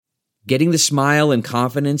Getting the smile and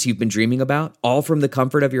confidence you've been dreaming about, all from the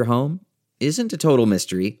comfort of your home, isn't a total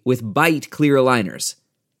mystery with Bite clear aligners.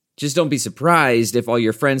 Just don't be surprised if all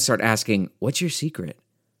your friends start asking, "What's your secret?"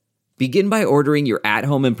 Begin by ordering your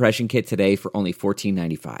at-home impression kit today for only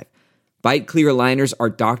 $14.95. Bite clear aligners are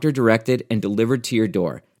doctor-directed and delivered to your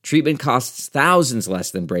door. Treatment costs thousands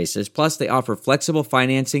less than braces, plus they offer flexible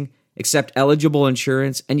financing, accept eligible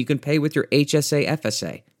insurance, and you can pay with your HSA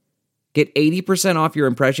FSA. Get 80% off your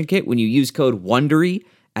impression kit when you use code WONDERY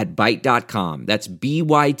at Byte.com. That's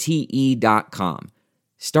BYTE.com.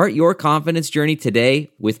 Start your confidence journey today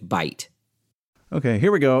with Byte. Okay,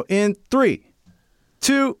 here we go. In 3,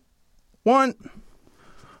 2, 1.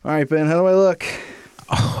 All right, Ben, how do I look?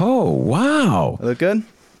 Oh, wow. I look good?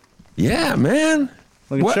 Yeah, man.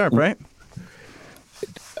 Looking sharp, right?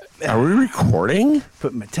 Are we recording?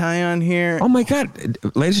 Put my tie on here. Oh, my God.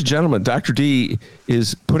 Ladies and gentlemen, Dr. D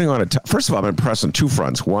is putting on a tie. First of all, I'm impressed on two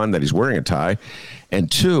fronts. One, that he's wearing a tie.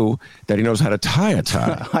 And two, that he knows how to tie a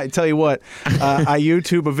tie. I tell you what, I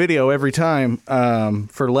YouTube a video every time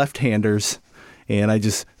for left-handers. And I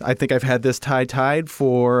think I've had this tie tied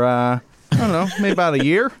for, I don't know, maybe about a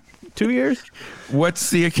year, 2 years.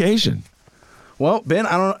 What's the occasion? Well, Ben,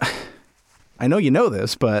 I know you know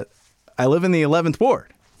this, but I live in the 11th Ward.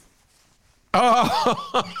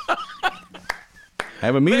 Oh, I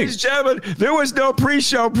have a meeting. ladies and gentlemen, there was no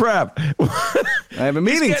pre-show prep. I have a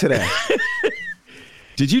meeting today.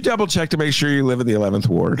 Did you double check to make sure you live in the 11th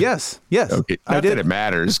Ward? Yes. Okay. Not that it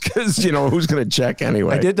matters, because, who's going to check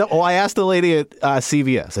anyway? I did. I asked the lady at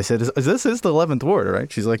CVS. I said, "Is this the 11th Ward,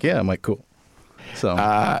 right?" She's like, "Yeah." I'm like, "Cool." So,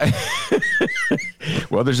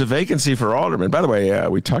 well, there's a vacancy for alderman. By the way,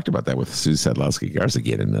 we talked about that with Sue Sedlowski Garza.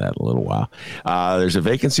 Get into that in a little while. There's a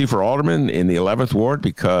vacancy for alderman in the 11th Ward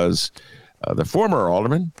because the former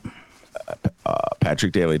alderman,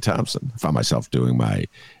 Patrick Daley Thompson, I found myself doing my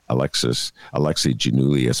Alexi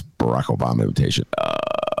Janulius Barack Obama imitation.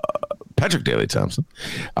 Patrick Daley Thompson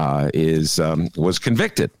was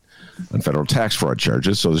convicted on federal tax fraud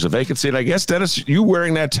charges. So there's a vacancy. And I guess, Dennis, you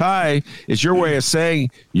wearing that tie is your way of saying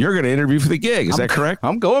you're going to interview for the gig. Is that correct?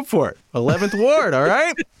 I'm going for it. 11th Ward, all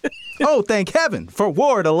right? Oh, thank heaven for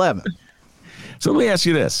Ward 11. So let me ask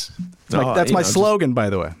you this. That's my slogan, by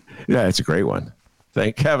the way. Yeah, it's a great one.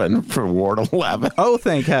 Thank heaven for Ward 11. Oh,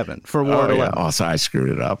 thank heaven for Ward 11. Yeah. Oh, so I screwed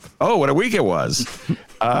it up. Oh, what a week it was.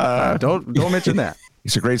 Don't mention that.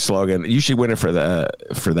 It's a great slogan. You should win it for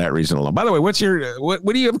that reason alone. By the way, what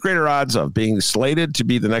do you have greater odds of, being slated to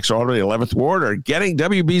be the next alderman of the 11th Ward, or getting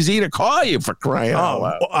WBZ to call you, for crying out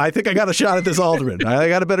loud? I think I got a shot at this alderman. I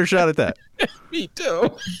got a better shot at that. Me too.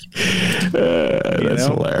 That's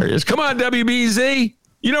hilarious. Come on, WBZ.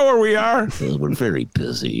 You know where we are. We're very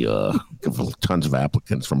busy. Tons of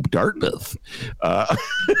applicants from Dartmouth.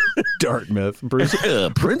 Dartmouth. Bruce.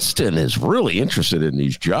 Princeton is really interested in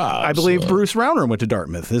these jobs. I believe Bruce Rauner went to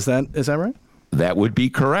Dartmouth. Is that right? That would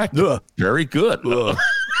be correct. Very good.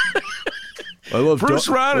 I love Bruce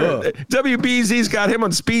Rauner. WBZ's got him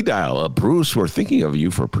on speed dial. Bruce, we're thinking of you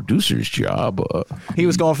for a producer's job. He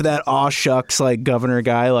was going for that aw shucks like governor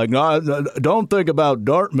guy. Like, no, don't think about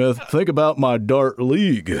Dartmouth. Think about my Dart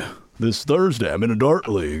League. This Thursday, I'm in a Dart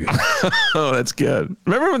League. Oh, that's good.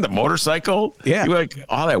 Remember when the motorcycle? Yeah.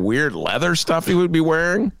 All that weird leather stuff he would be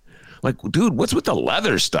wearing? Like, dude, what's with the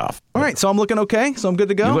leather stuff? All right, so I'm looking okay. So I'm good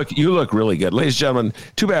to go. You look really good. Ladies and gentlemen,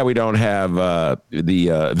 too bad we don't have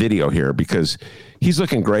the video here, because he's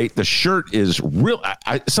looking great. The shirt is real.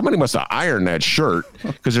 Somebody must have ironed that shirt,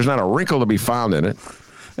 because there's not a wrinkle to be found in it.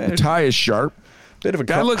 The tie is sharp.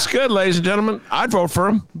 Guy looks good, ladies and gentlemen. I'd vote for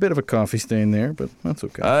him. Bit of a coffee stain there, but that's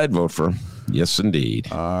okay. I'd vote for him. Yes,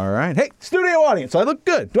 indeed. All right. Hey, studio audience, I look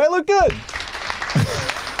good. Do I look good?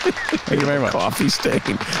 Thank you very much. Coffee stain.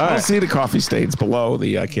 I don't see the coffee stains below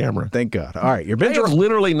the camera. Thank God. All right. I have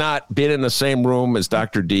literally not been in the same room as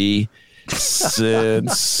Dr. D since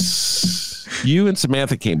you and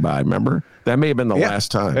Samantha came by, remember? That may have been the last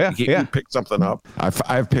time. You picked something up. I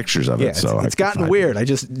have pictures of it. So it's gotten weird. I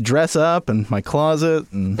just dress up in my closet.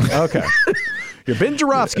 Okay. Your Ben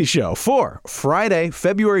Jarofsky Show for Friday,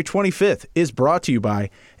 February 25th is brought to you by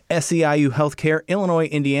SEIU Healthcare, Illinois,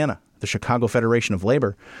 Indiana, the Chicago Federation of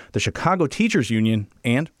Labor, the Chicago Teachers Union,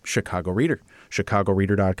 and Chicago Reader.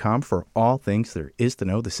 ChicagoReader.com for all things there is to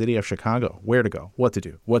know the city of Chicago, where to go, what to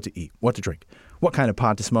do, what to eat, what to drink, what kind of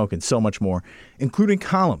pot to smoke, and so much more, including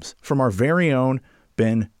columns from our very own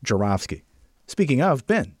Ben Jarofsky. Speaking of,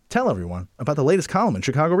 Ben, tell everyone about the latest column in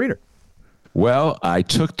Chicago Reader. Well, I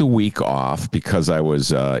took the week off because I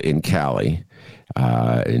was in Cali.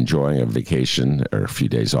 enjoying a vacation or a few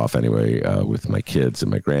days off anyway with my kids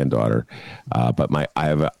and my granddaughter. But I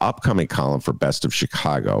have an upcoming column for Best of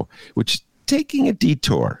Chicago, which is taking a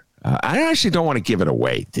detour. I actually don't want to give it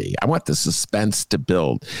away, D. I want the suspense to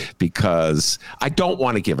build because I don't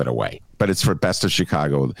want to give it away. But it's for Best of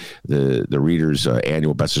Chicago, the reader's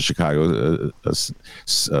annual Best of Chicago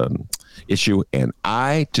issue, and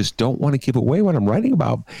I just don't want to give away what I'm writing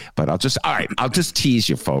about. But I'll just tease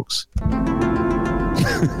you, folks.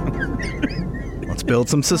 Let's build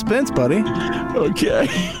some suspense, buddy. Okay.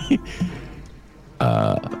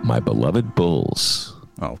 My beloved Bulls.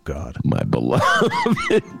 Oh, God. My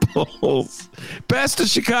beloved Bulls. Best of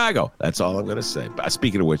Chicago. That's all I'm going to say.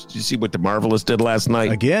 Speaking of which, did you see what the Marvelous did last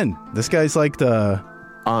night? Again, this guy's like the...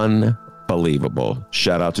 Unbelievable.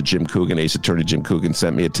 Shout out to Jim Coogan. Ace Attorney Jim Coogan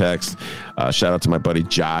sent me a text. Shout out to my buddy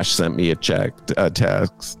Josh, sent me a text.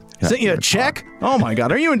 Sent you a check? Oh, my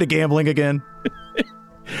God. Are you into gambling again?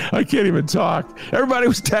 I can't even talk. Everybody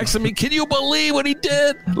was texting me. Can you believe what he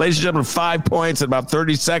did? Ladies and gentlemen, 5 points in about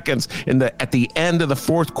 30 seconds at the end of the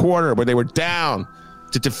fourth quarter where they were down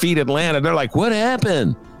to defeat Atlanta. They're like, what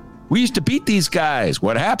happened? We used to beat these guys.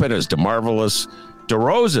 What happened is DeMar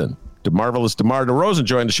DeRozan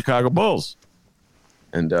joined the Chicago Bulls.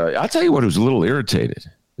 And I'll tell you what was a little irritated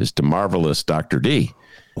is DeMarvelous Dr. D.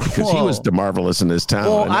 Because he was DeMarvelous in his town.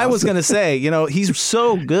 Well, I was going to say, he's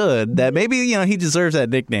so good that maybe, he deserves that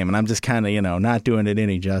nickname, and I'm just kind of, not doing it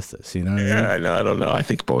any justice, Yeah, I know. I don't know. I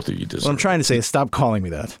think both of you deserve it. What I'm trying to say is stop calling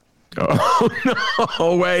me that. Oh,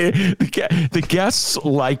 no way. The guests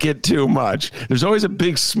like it too much. There's always a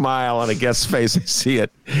big smile on a guest's face. I see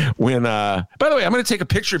it when, by the way, I'm going to take a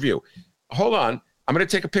picture of you. Hold on. I'm going to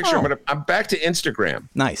take a picture. I'm back to Instagram.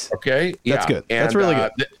 Nice. Okay. That's good. And, that's really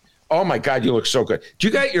good. Oh, my God, you look so good. Do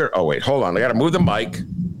you got your... Oh, wait, hold on. I got to move the mic.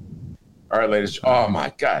 All right, ladies. Oh,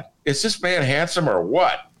 my God. Is this man handsome or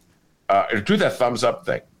what? Do that thumbs up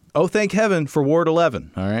thing. Oh, thank heaven for Ward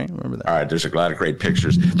 11. All right, remember that. All right, there's a lot of great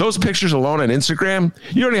pictures. Those pictures alone on Instagram,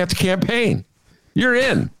 you don't even have to campaign. You're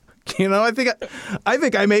in. I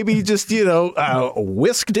think I may be just,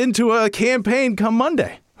 whisked into a campaign come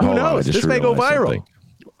Monday. Who knows? This may go viral.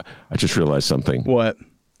 I just realized something. What?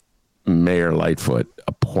 Mayor Lightfoot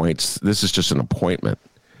appoints, this is just an appointment.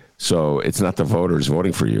 So it's not the voters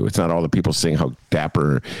voting for you. It's not all the people saying how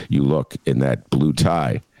dapper you look in that blue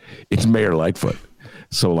tie. It's Mayor Lightfoot.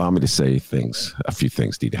 So allow me to say a few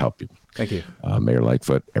things need to help you. Thank you. Mayor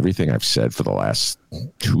Lightfoot, everything I've said for the last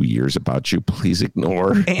 2 years about you, please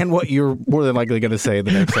ignore. And what you're more than likely going to say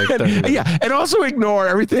the next 30 minutes. Yeah, and also ignore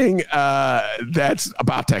everything that's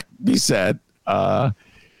about to be said. And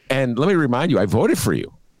let me remind you, I voted for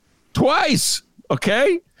you. Twice,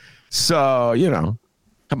 okay? So,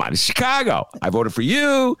 come on, it's Chicago. I voted for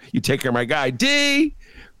you. You take care of my guy, D.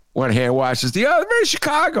 One hand washes the other. Very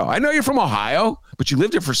Chicago. I know you're from Ohio, but you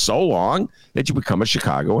lived here for so long that you become a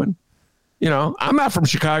Chicagoan. I'm not from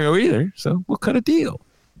Chicago either, so we'll cut a deal.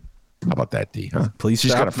 How about that, D? Huh? Please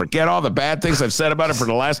just stop. got to forget all the bad things I've said about it for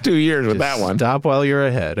the last 2 years with that one. Stop while you're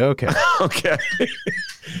ahead. Okay. Okay.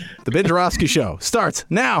 The Ben Joravsky Show starts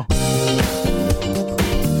now.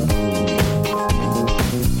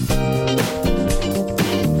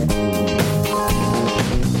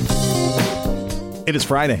 It is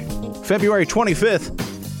Friday, February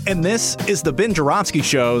 25th, and this is the Ben Joravsky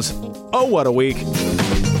Show's Oh, What a Week.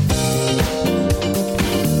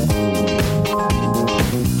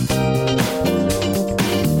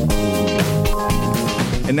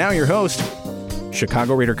 And now your host,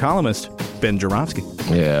 Chicago Reader columnist, Ben Joravsky.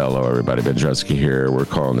 Yeah, hello everybody. Ben Joravsky here. We're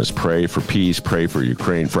calling this Pray for Peace, Pray for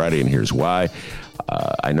Ukraine Friday, and here's why.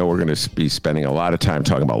 I know we're going to be spending a lot of time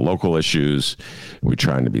talking about local issues. We're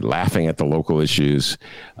trying to be laughing at the local issues,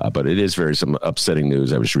 but it is some upsetting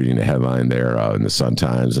news. I was reading the headline there in the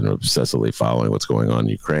Sun-Times and obsessively following what's going on in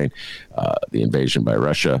Ukraine, the invasion by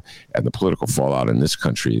Russia and the political fallout in this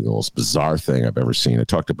country, the most bizarre thing I've ever seen. I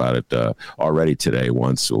talked about it already today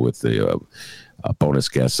once with the bonus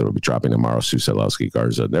guest that will be dropping tomorrow, Sue Sadlowski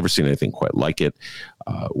Garza. Never seen anything quite like it.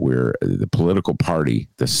 Where the political party,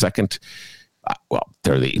 the second...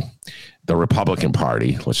 they're the Republican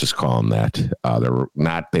Party. Let's just call them that.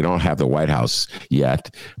 They don't have the White House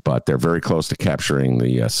yet, but they're very close to capturing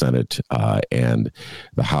the Senate, and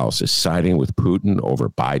the House is siding with Putin over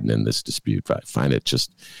Biden in this dispute. I find it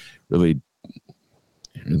just really,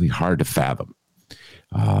 really hard to fathom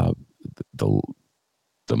the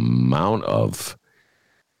amount of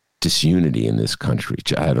disunity in this country.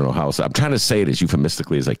 I don't know how else. I'm trying to say it as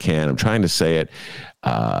euphemistically as I can. I'm trying to say it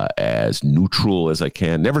as neutral as I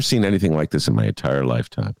can. Never seen anything like this in my entire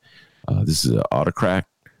lifetime. This is an autocrat,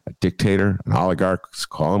 a dictator, an oligarch,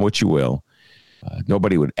 call him what you will.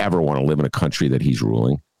 Nobody would ever want to live in a country that he's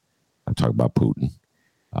ruling. I'm talking about Putin.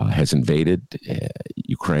 Has invaded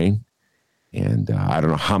Ukraine. And I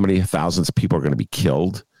don't know how many thousands of people are going to be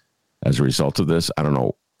killed as a result of this. I don't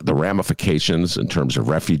know the ramifications in terms of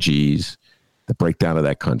refugees, the breakdown of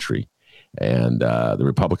that country. And the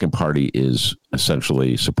Republican Party is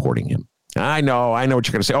essentially supporting him. I know what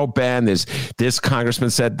you're going to say. Oh, Ben, this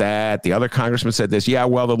congressman said that. The other congressman said this. Yeah,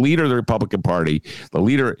 well, the leader of the Republican Party, the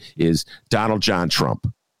leader is Donald John Trump.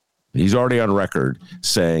 He's already on record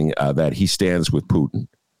saying that he stands with Putin.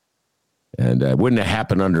 And it wouldn't have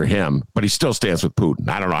happened under him, but he still stands with Putin.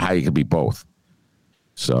 I don't know how you could be both.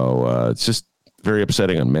 So it's just very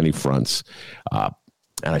upsetting on many fronts. And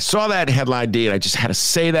I saw that headline, D, and I just had to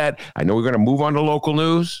say that. I know we're going to move on to local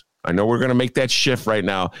news. I know we're going to make that shift right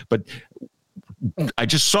now. But I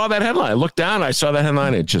just saw that headline. I looked down, I saw that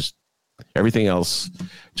headline, and everything else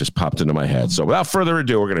just popped into my head. So without further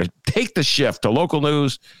ado, we're going to take the shift to local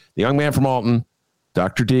news. The young man from Alton,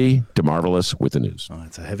 Dr. D, DeMarvelous with the news. Oh,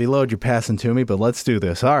 it's a heavy load you're passing to me, but let's do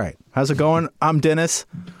this. All right. How's it going? I'm Dennis.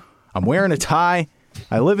 I'm wearing a tie.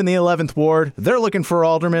 I live in the 11th Ward. They're looking for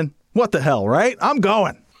alderman. What the hell, right? I'm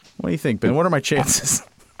going. What do you think, Ben? What are my chances?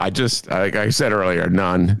 Like I said earlier,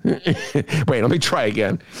 none. Wait, let me try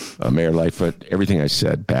again. Mayor Lightfoot, everything I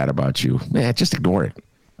said bad about you, man, just ignore it.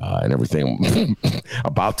 And everything I'm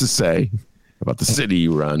about to say about the city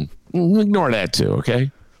you run, ignore that too, okay?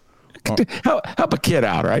 Help a kid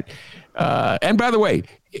out, right? And by the way,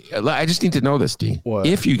 I just need to know this, D. What?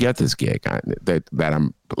 If you get this gig that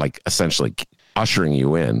I'm like essentially ushering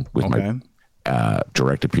you in with my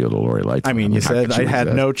direct appeal to Lori Lightfoot. I mean, you said I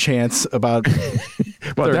had no chance about.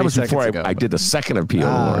 Well, that was before I did the second appeal.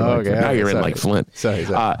 Okay, now you're in like Flint. Sorry.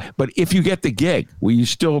 But if you get the gig, will you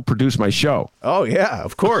still produce my show? Oh, yeah,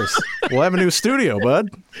 of course. We'll have a new studio, bud.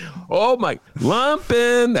 Oh, my.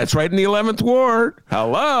 Lumpin'. That's right in the 11th Ward.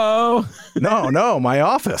 Hello. No, my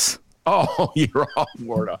office. Oh, you're all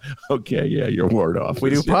ward off. Okay, yeah, you're ward off. We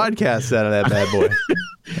do podcasts out of that bad boy.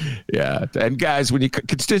 Yeah, and guys,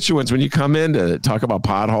 constituents, when you come in to talk about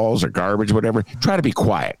potholes or garbage, whatever, try to be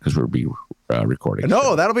quiet because we'll be recording.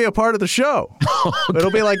 No, that'll be a part of the show. Okay. It'll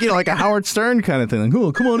be like like a Howard Stern kind of thing. Like,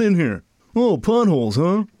 oh, come on in here. Oh, potholes,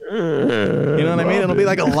 huh? You know what I mean? It'll be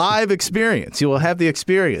like a live experience. You will have the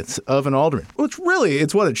experience of an alderman, which really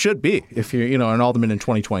it's what it should be if you're an alderman in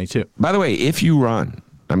 2022. By the way, if you run.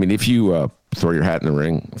 I mean, if you throw your hat in the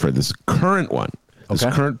ring for this current one, this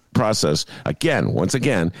current process, once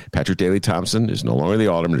again, Patrick Daley Thompson is no longer the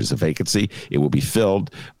alderman. There's a vacancy. It will be filled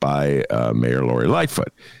by Mayor Lori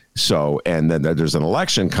Lightfoot. So, and then there's an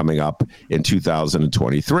election coming up in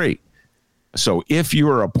 2023. So if you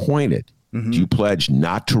are appointed, do you pledge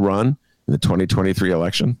not to run in the 2023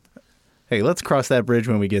 election? Hey, let's cross that bridge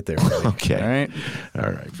when we get there. Really. Okay. All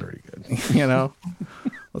right. Very good.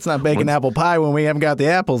 Let's not bake an apple pie when we haven't got the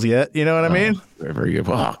apples yet. You know what I mean? Very, very good.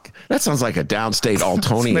 Well, that sounds like a downstate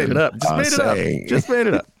Altonian. Just made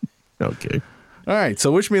it up. Okay. All right. So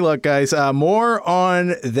wish me luck, guys. More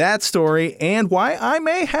on that story and why I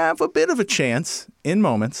may have a bit of a chance in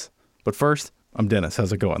moments. But first, I'm Dennis.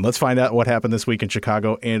 How's it going? Let's find out what happened this week in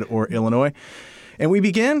Chicago and or Illinois. And we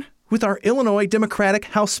begin with our Illinois Democratic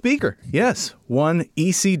House Speaker. Yes, one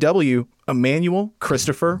ECW, Emmanuel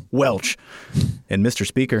Christopher Welch. And Mr.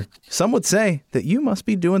 Speaker, some would say that you must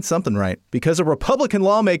be doing something right because a Republican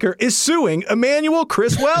lawmaker is suing Emmanuel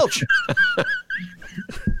Chris Welch.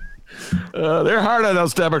 They're hard on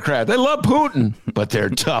those Democrats. They love Putin, but they're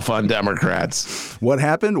tough on Democrats. What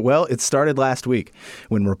happened? Well, it started last week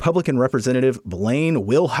when Republican Representative Blaine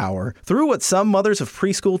Wilhauer threw what some mothers of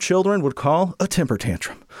preschool children would call a temper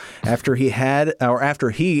tantrum after he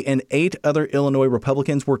and 8 other Illinois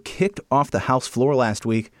Republicans were kicked off the House floor last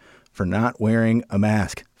week for not wearing a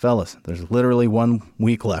mask. Fellas, there's literally 1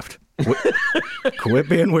 week left. Quit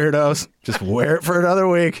being weirdos. Just wear it for another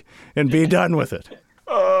week and be done with it.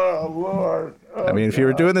 Oh, Lord. Oh, I mean, if you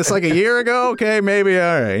were doing this like a year ago, okay, maybe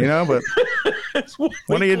all right, but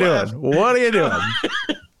what are you doing? What are you doing?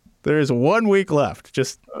 There's 1 week left.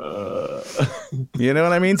 Just, you know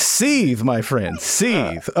what I mean? Seethe, my friend.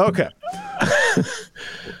 Seethe. Okay.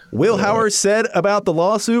 Wilhauer said about the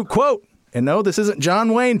lawsuit, quote, and no, this isn't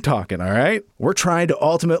John Wayne talking, all right? We're trying to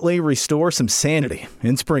ultimately restore some sanity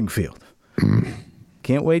in Springfield.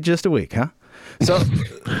 Can't wait just a week, huh? So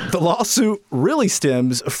the lawsuit really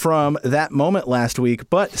stems from that moment last week,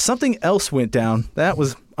 but something else went down that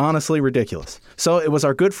was honestly ridiculous. So it was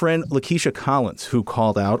our good friend Lakeisha Collins who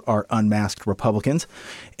called out our unmasked Republicans,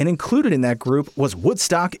 and included in that group was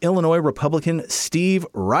Woodstock, Illinois Republican Steve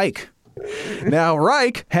Reich. Now,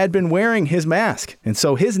 Reich had been wearing his mask, and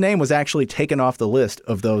so his name was actually taken off the list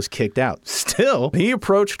of those kicked out. Still, he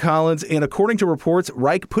approached Collins, and according to reports,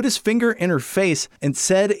 Reich put his finger in her face and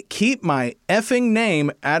said, "Keep my effing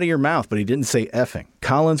name out of your mouth," but he didn't say effing.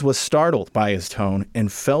 Collins was startled by his tone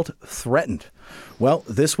and felt threatened. Well,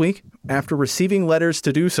 this week, after receiving letters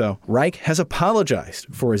to do so, Reich has apologized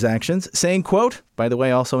for his actions, saying, quote, by the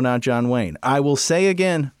way, also not John Wayne, "I will say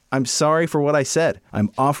again, I'm sorry for what I said. I'm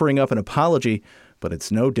offering up an apology, but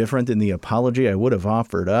it's no different than the apology I would have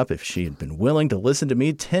offered up if she had been willing to listen to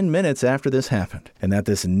me 10 minutes after this happened, and that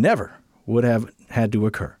this never would have had to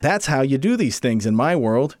occur." That's how you do these things in my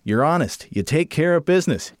world. You're honest. You take care of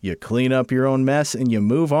business. You clean up your own mess, and you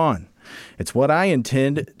move on. It's what I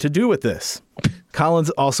intend to do with this. Collins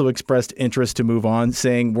also expressed interest to move on,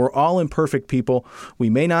 saying, "We're all imperfect people. We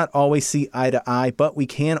may not always see eye to eye, but we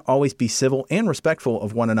can always be civil and respectful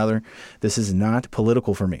of one another. This is not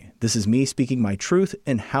political for me. This is me speaking my truth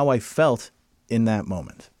and how I felt in that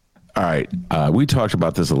moment." All right. We talked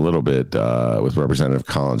about this a little bit with Representative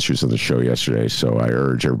Collins. She was on the show yesterday, so I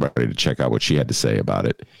urge everybody to check out what she had to say about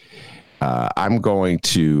it. I'm going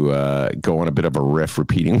to go on a bit of a riff,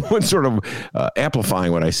 repeating what sort of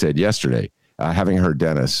amplifying what I said yesterday. Having heard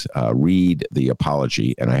Dennis read the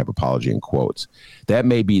apology, and I have apology in quotes, that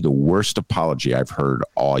may be the worst apology I've heard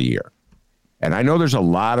all year. And I know there's a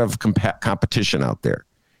lot of competition out there.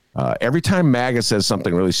 Every time MAGA says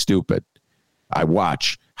something really stupid, I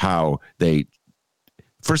watch how they,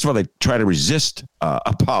 first of all, they try to resist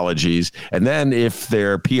apologies. And then if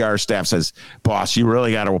their PR staff says, "Boss, you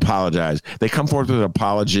really got to apologize," they come forth with an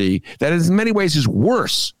apology that in many ways is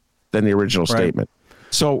worse than the original statement.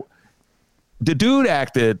 So the dude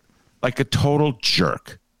acted like a total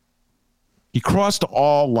jerk. He crossed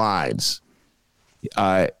all lines.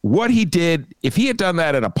 What he did, if he had done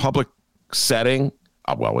that in a public setting,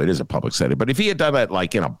 well, it is a public setting, but if he had done that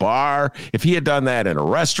like in a bar, if he had done that in a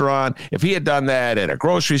restaurant, if he had done that at a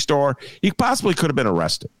grocery store, he possibly could have been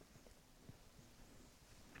arrested.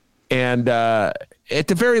 And at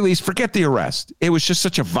the very least, forget the arrest. It was just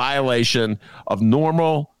such a violation of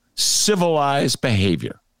normal, civilized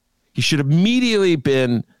behavior. He should have immediately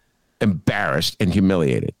been embarrassed and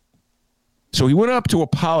humiliated. So he went up to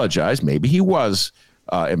apologize. Maybe he was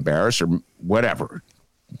embarrassed or whatever.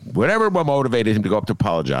 Whatever motivated him to go up to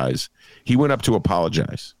apologize, he went up to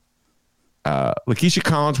apologize. Lakeisha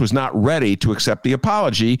Collins was not ready to accept the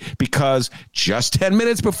apology because just 10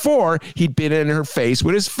 minutes before, he'd been in her face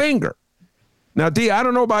with his finger. Now, D, I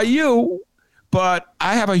don't know about you, but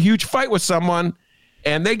I have a huge fight with someone,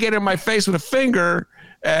 and they get in my face with a finger,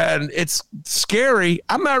 and it's scary.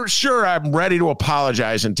 I'm not sure I'm ready to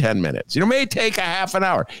apologize in 10 minutes. It may take a half an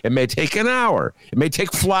hour. It may take an hour. It may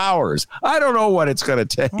take flowers. I don't know what it's going to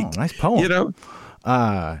take. Oh, nice poem.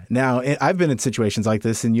 Now, I've been in situations like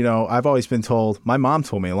this, and, I've always been told, my mom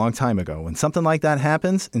told me a long time ago, when something like that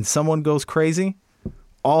happens and someone goes crazy,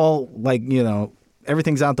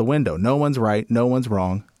 everything's out the window. No one's right. No one's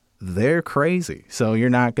wrong. They're crazy. So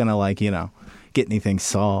you're not going to, get anything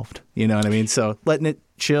solved. You know what I mean? So letting it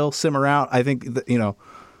chill, simmer out. I think,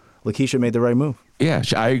 Lakeisha made the right move. Yeah,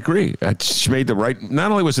 I agree. She made the right.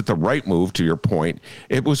 Not only was it the right move, to your point,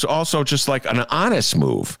 it was also just like an honest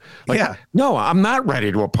move. No, I'm not ready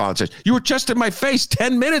to apologize. You were just in my face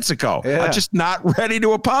 10 minutes ago. Yeah. I'm just not ready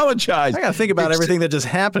to apologize. I got to think about everything that just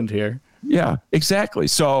happened here. Yeah, exactly.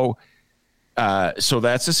 So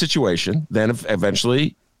that's the situation. Then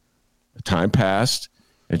eventually, time passed,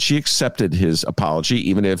 and she accepted his apology,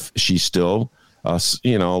 even if she's still, a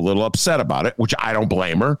little upset about it, which I don't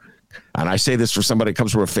blame her. And I say this for somebody who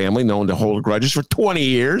comes from a family known to hold grudges for 20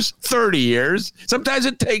 years, 30 years. Sometimes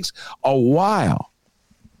it takes a while.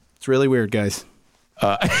 It's really weird, guys.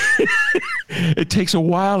 It takes a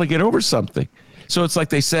while to get over something. So it's like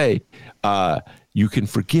they say, you can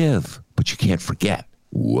forgive, but you can't forget.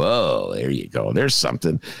 Whoa, there you go. There's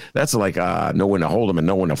something. That's like know when to hold them and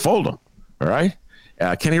know when to fold them. All right?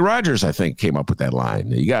 Kenny Rogers, I think, came up with that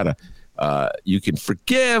line. You can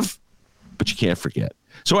forgive, but you can't forget.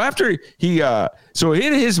 So after he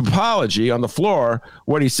in his apology on the floor,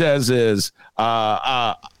 what he says is,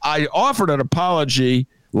 I offered an apology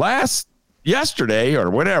yesterday or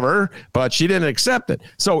whatever, but she didn't accept it.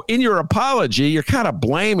 So in your apology, you're kind of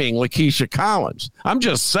blaming Lakeisha Collins. I'm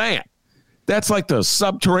just saying. That's like the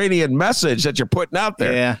subterranean message that you're putting out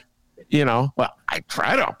there. Yeah. Well, I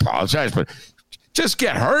try to apologize, but just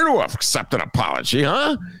get her to accept an apology,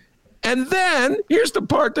 huh? And then here's the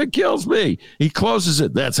part that kills me. He closes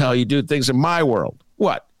it. That's how you do things in my world.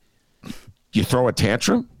 What? You throw a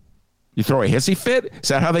tantrum? You throw a hissy fit? Is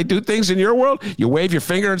that how they do things in your world? You wave your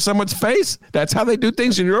finger in someone's face? That's how they do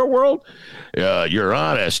things in your world? You're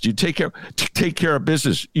honest. You take care of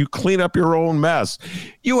business. You clean up your own mess.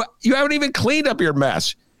 You haven't even cleaned up your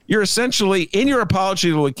mess. You're essentially, in your apology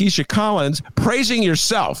to Lakeisha Collins, praising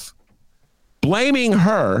yourself, blaming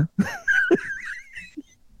her.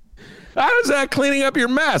 How is that cleaning up your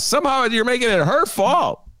mess? Somehow you're making it her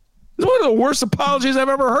fault. It's one of the worst apologies I've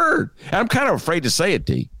ever heard. And I'm kind of afraid to say it,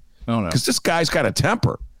 D. Oh, no. Because this guy's got a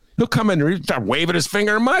temper. He'll come in and start waving his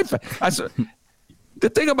finger in my face. The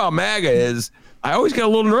thing about MAGA is I always get a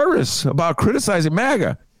little nervous about criticizing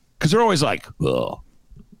MAGA because they're always like, oh,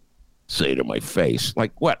 say it to my face.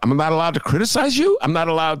 Like, what? I'm not allowed to criticize you? I'm not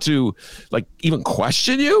allowed to, like, even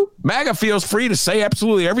question you? MAGA feels free to say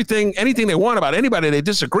absolutely anything they want about anybody they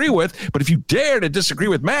disagree with. But if you dare to disagree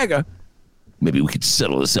with MAGA, maybe we could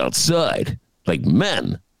settle this outside like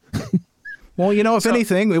men. Well, if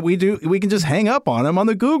anything, we can just hang up on him on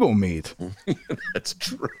the Google Meet. That's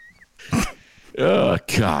true. Oh,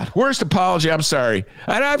 God. Worst apology. I'm sorry.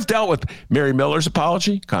 And I've dealt with Mary Miller's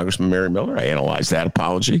apology, Congressman Mary Miller. I analyzed that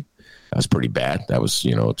apology. That was pretty bad. That was,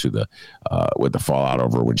 with the fallout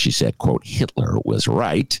over when she said, quote, Hitler was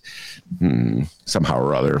right. Somehow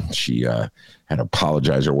or other, she had to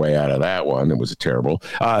apologize her way out of that one. It was terrible.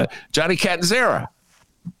 Johnny Catanzara.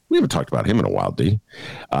 We haven't talked about him in a while, D.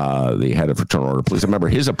 The head of Fraternal Order Police. I remember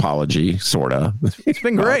his apology, sort of. It's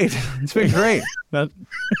been great. It's been great.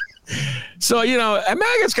 So,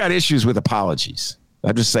 MAGA's got issues with apologies.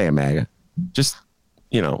 I'm just saying, MAGA. Just,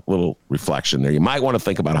 little reflection there. You might want to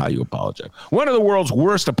think about how you apologize. One of the world's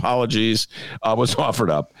worst apologies was offered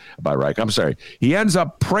up by Reich. I'm sorry. He ends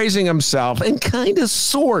up praising himself in kind of,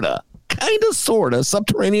 sort of,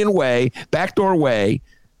 subterranean way, backdoor way,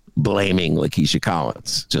 blaming Lakeisha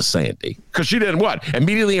Collins. Just saying, D. Because she didn't what?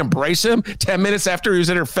 Immediately embrace him 10 minutes after he was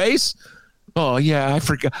in her face? Oh, yeah, I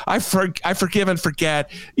forgive and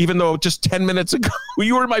forget, even though just 10 minutes ago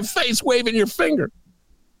you were in my face waving your finger.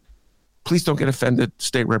 Please don't get offended,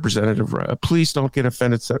 State Representative. Please don't get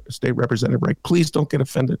offended, State Representative Reich. Please don't get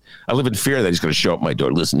offended. I live in fear that he's going to show up at my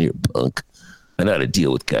door. Listen here, punk. I know how to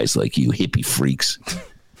deal with guys like you, hippie freaks.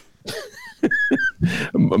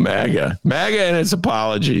 MAGA and its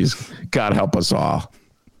apologies. God help us all.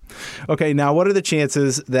 Okay, now what are the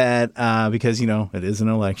chances that because it is an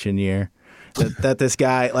election year, that this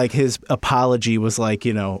guy, like, his apology was like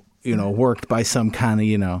worked by some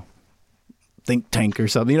kind of think tank or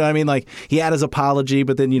something? You know what I mean? Like, he had his apology,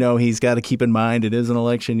 but then he's got to keep in mind it is an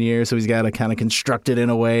election year, so he's got to kind of construct it in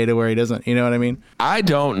a way to where he doesn't. You know what I mean? I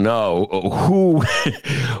don't know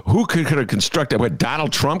who could have constructed. What,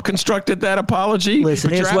 Donald Trump constructed that apology? Listen,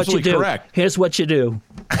 but here's what you do. Correct. Here's what you do.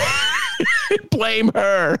 Blame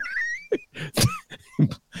her.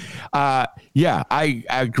 Yeah, I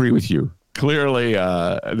agree with you. Clearly,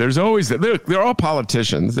 there's always they're all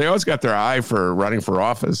politicians. They always got their eye for running for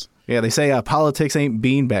office. Yeah, they say politics ain't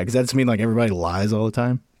beanbags. Does that just mean like everybody lies all the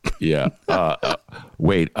time? Yeah.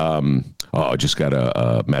 Wait. I just got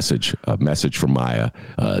a message from Maya.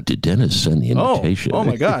 Did Dennis send the invitation? Oh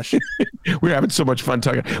my gosh. We're having so much fun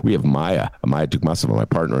talking. We have Maya Dukmasova, my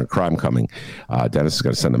partner in crime, coming. Dennis is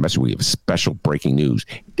going to send a message. We have special breaking news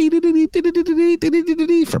from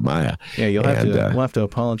Maya. Yeah, we'll have to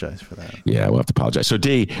apologize for that. Yeah, we'll have to apologize. So,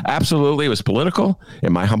 D, absolutely, it was political.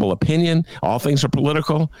 In my humble opinion, all things are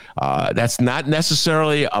political. That's not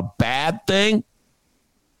necessarily a bad thing.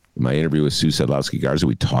 In my interview with Sue Sadlowski Garza,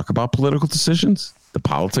 we talk about political decisions, the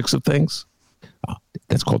politics of things.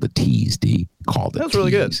 That's called a tease, D. That was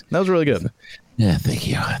really good. That was really good. Yeah, thank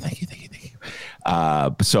you.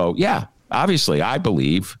 So, yeah, obviously, I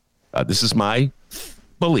believe, this is my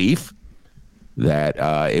belief, that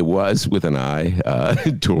it was with an eye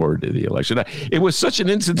toward the election. It was such an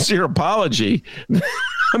insincere apology.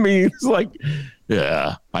 I mean, it's like,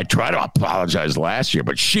 yeah, I tried to apologize last week,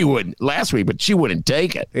 but she wouldn't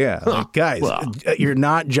take it. Yeah, guys, you're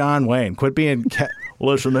not John Wayne. Quit being.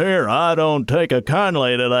 Listen here, I don't take a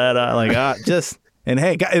kindly to that. And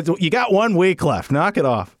hey, guys, you got 1 week left. Knock it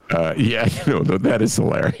off. Yeah, that is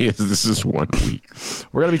hilarious. This is 1 week.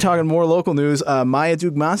 We're going to be talking more local news. Maya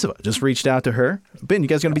Dukmasova just reached out to her. Ben, you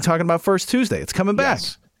guys are going to be talking about First Tuesday. It's coming back.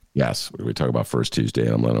 Yes, we talk about First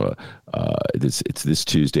Tuesday. I'm gonna. It's this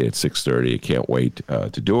Tuesday at 6:30. I can't wait to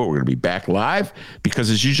do it. We're gonna be back live because,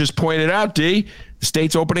 as you just pointed out, D, the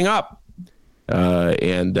state's opening up,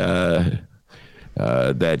 and that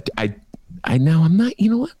I now I'm not.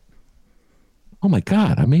 You know what? Oh my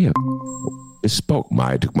God, I may have misspoke.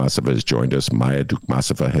 Maya Dukmasova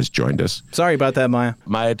has joined us. Sorry about that, Maya.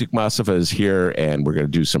 Maya Dukmasova is here, and we're gonna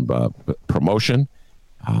do some promotion.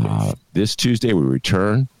 This Tuesday we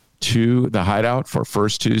return to the Hideout for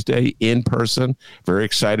First Tuesday in person. Very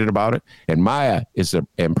excited about it. And Maya is an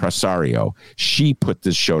impresario. She put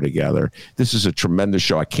this show together. This is a tremendous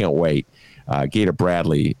show. I can't wait. Gator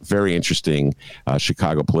Bradley, very interesting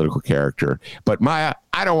Chicago political character. But Maya,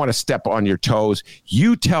 I don't want to step on your toes.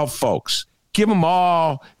 You tell folks, give them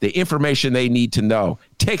all the information they need to know.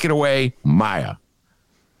 Take it away, Maya.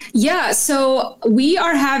 Yeah, so we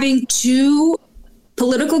are having 2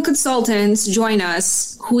 political consultants join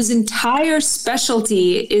us whose entire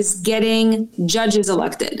specialty is getting judges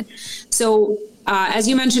elected. So as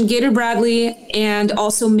you mentioned, Gator Bradley and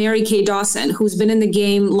also Mary Kay Dawson, who's been in the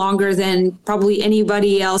game longer than probably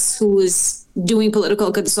anybody else who is doing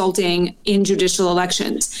political consulting in judicial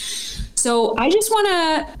elections. So I just want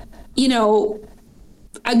to,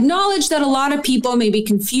 acknowledge that a lot of people may be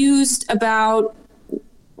confused about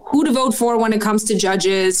who to vote for when it comes to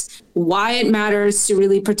judges, why it matters to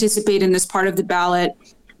really participate in this part of the ballot.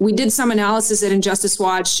 We did some analysis at Injustice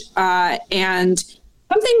Watch, and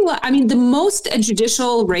the most a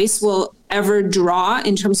judicial race will ever draw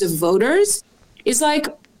in terms of voters is like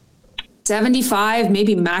 75,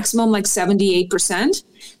 maybe maximum like 78%.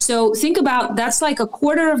 So think about that's like a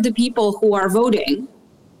quarter of the people who are voting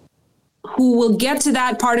who will get to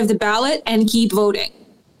that part of the ballot and keep voting.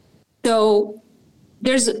 So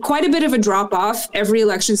there's quite a bit of a drop off every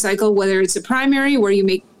election cycle, whether it's a primary where you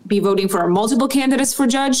may be voting for multiple candidates for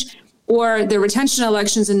judge, or the retention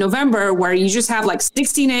elections in November where you just have like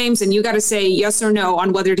 60 names and you got to say yes or no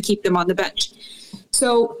on whether to keep them on the bench.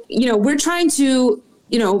 So, we're trying to,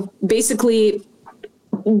 basically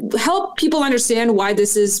help people understand why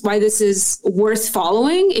this is worth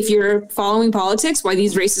following. If you're following politics, why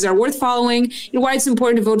these races are worth following, and why it's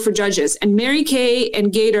important to vote for judges. And Mary Kay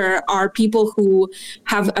and Gator are people who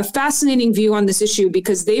have a fascinating view on this issue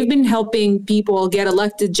because they've been helping people get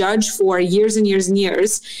elected judge for years and years and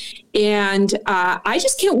years. And I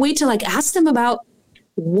just can't wait to ask them about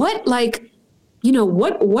what kind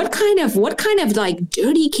of like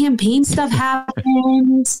dirty campaign stuff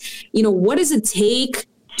happens? What does it take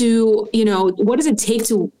to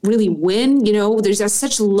really win? There's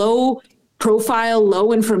such low profile,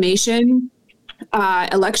 low information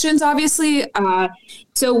elections, obviously.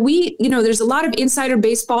 So there's a lot of insider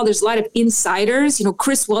baseball. There's a lot of insiders.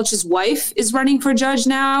 Chris Welch's wife is running for judge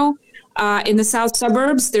now in the South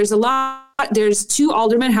suburbs. There's 2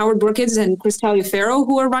 aldermen, Howard Brookins and Chris Taliaferro,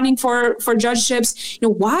 who are running for judgeships.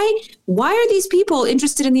 Why are these people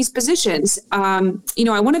interested in these positions? I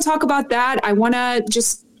want to talk about that. I want to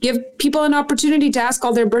just give people an opportunity to ask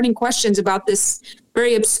all their burning questions about this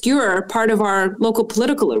very obscure part of our local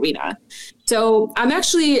political arena. So I'm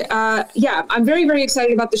actually, I'm very, very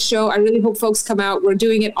excited about the show. I really hope folks come out. We're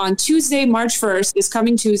doing it on Tuesday, March 1st, this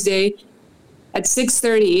coming Tuesday at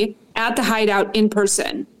 6:30 at the Hideout in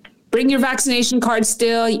person. Bring your vaccination card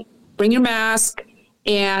still, bring your mask,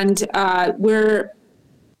 and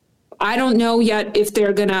I don't know yet if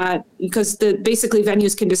they're gonna, because basically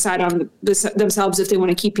venues can decide on this themselves if they want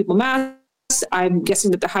to keep people masked. I'm guessing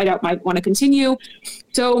that the Hideout might want to continue.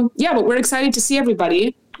 So yeah, but we're excited to see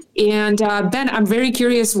everybody. And Ben, I'm very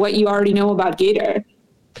curious what you already know about Gator.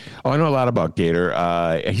 Oh, I know a lot about Gator.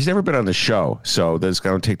 He's never been on the show, so there's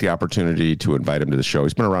going to take the opportunity to invite him to the show.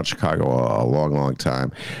 He's been around Chicago a long, long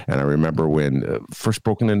time. And I remember when first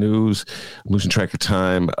broke in the news, losing track of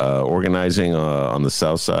time, organizing on the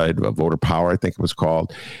South Side, Voter Power, I think it was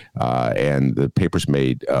called. And the papers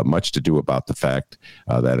made much to do about the fact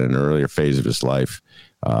that in an earlier phase of his life,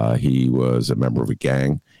 he was a member of a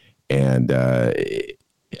gang. And I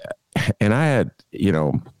had,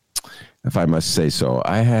 if I must say so,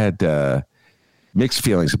 I had mixed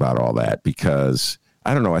feelings about all that because,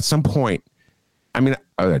 I don't know, at some point,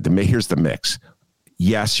 here's the mix.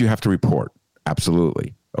 Yes, you have to report.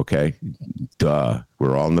 Absolutely. Okay. Duh.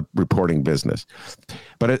 We're all in the reporting business.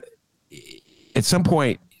 But at some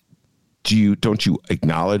point, don't you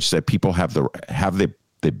acknowledge that people have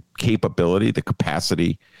the capability, the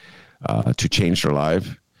capacity to change their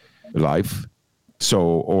life? So,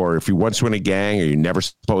 or if you once were in a gang, are you never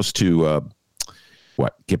supposed to,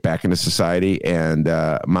 get back into society? And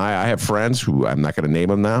I have friends who, I'm not going to name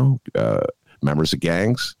them now, members of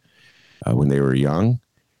gangs when they were young,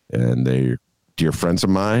 and they're dear friends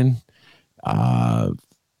of mine. As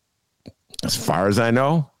far as I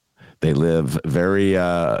know, they live very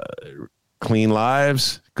clean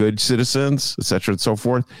lives, good citizens, et cetera, and so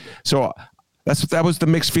forth. So that was the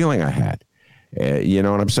mixed feeling I had. You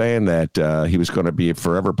know what I'm saying? That he was going to be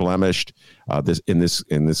forever blemished in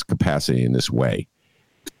this capacity, in this way.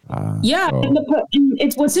 And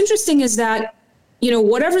it's what's interesting is that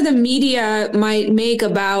whatever the media might make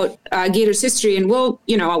about Gator's history, and we'll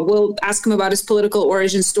ask him about his political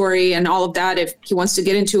origin story and all of that if he wants to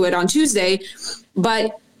get into it on Tuesday.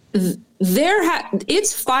 But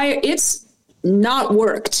it's not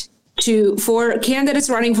worked for candidates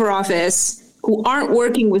running for office who aren't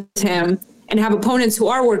working with him and have opponents who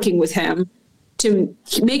are working with him to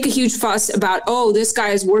make a huge fuss about, oh, this guy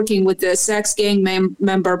is working with the sex gang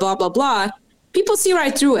member, blah, blah, blah. People see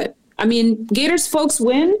right through it. I mean, Gators folks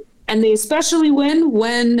win, and they especially win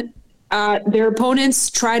when their opponents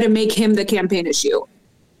try to make him the campaign issue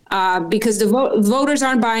because the voters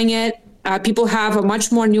aren't buying it. People have a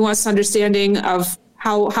much more nuanced understanding of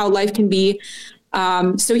how life can be.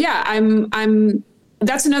 So yeah, I'm.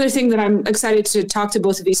 That's another thing that I'm excited to talk to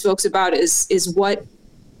both of these folks about is what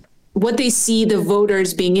they see the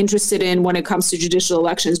voters being interested in when it comes to judicial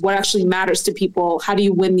elections. What actually matters to people? How do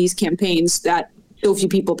you win these campaigns that so few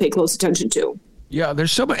people pay close attention to? Yeah,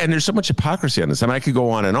 there's so much hypocrisy on this. I mean, I could go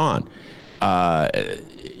on and on.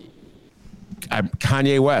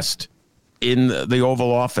 Kanye West in the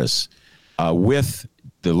Oval Office with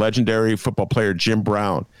the legendary football player Jim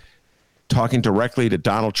Brown, talking directly to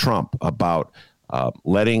Donald Trump about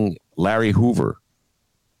letting Larry Hoover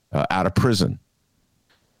out of prison.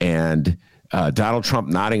 And Donald Trump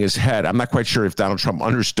nodding his head. I'm not quite sure if Donald Trump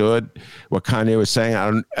understood what Kanye was saying.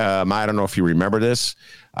 I don't know if you remember this.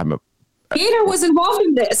 Gator was involved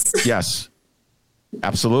in this. Yes,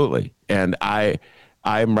 absolutely. And I'm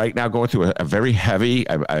right now going through a very heavy,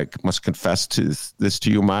 I must confess this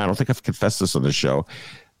to you, Maya. I don't think I've confessed this on the show.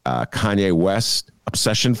 Kanye West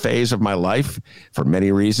obsession phase of my life for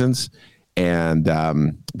many reasons. And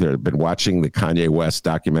they've been watching the Kanye West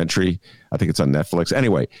documentary. I think it's on Netflix.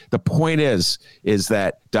 Anyway, the point is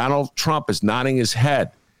that Donald Trump is nodding his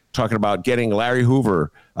head, talking about getting Larry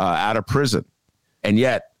Hoover out of prison. And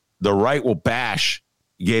yet the right will bash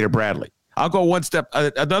Gator Bradley. I'll go one step.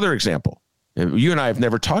 Another example. You and I have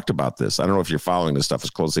never talked about this. I don't know if you're following this stuff as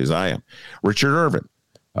closely as I am. Richard Irvin,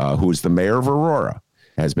 who is the mayor of Aurora,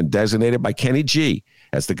 has been designated by Kenny G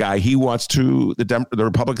as the guy he wants the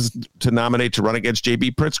Republicans to nominate to run against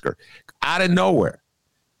J.B. Pritzker. Out of nowhere,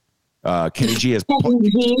 Kenny G has Kenny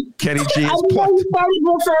G has plucked. I started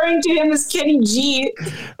referring to him as Kenny G.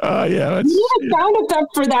 Yeah. We need a sound effect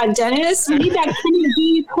for that, Dennis. We need that Kenny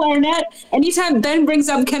G clarinet. Anytime Ben brings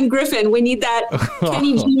up Ken Griffin, we need that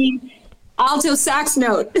Kenny G alto sax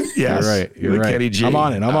note. Yes, you're right. Kenny G. I'm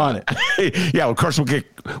on it. Yeah, of course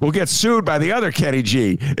we'll get sued by the other Kenny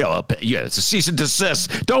G. Yeah, it's a cease and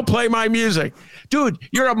desist. Don't play my music, dude.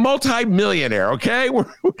 You're a multi-millionaire. Okay,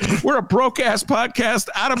 we're a broke ass podcast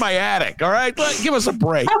out of my attic. All right, give us a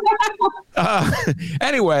break.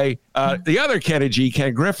 Anyway, the other Kenny G,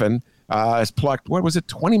 Ken Griffin, has plucked, what was it,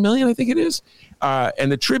 20 million? I think it is.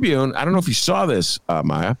 And the Tribune. I don't know if you saw this,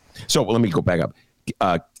 Maya. So let me go back up.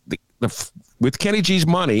 With Kenny G's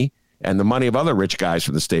money and the money of other rich guys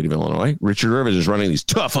from the state of Illinois, Richard Irvin is running these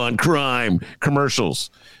tough on crime commercials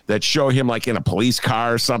that show him like in a police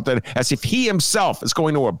car or something, as if he himself is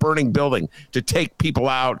going to a burning building to take people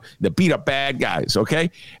out, to beat up bad guys. Okay.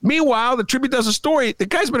 Meanwhile, the Tribune does a story. The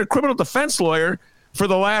guy's been a criminal defense lawyer for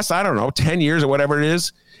the last, 10 years or whatever it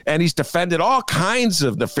is. And he's defended all kinds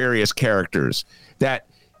of nefarious characters that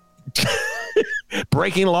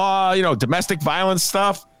breaking law, domestic violence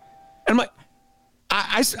stuff. And I'm like,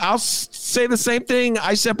 I'll say the same thing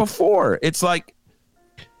I said before. It's like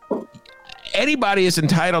anybody is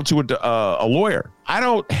entitled to a lawyer. I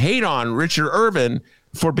don't hate on Richard Irvin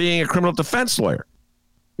for being a criminal defense lawyer.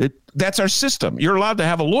 That's our system. You're allowed to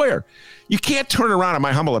have a lawyer. You can't turn around, in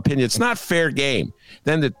my humble opinion. It's not fair game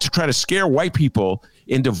then to try to scare white people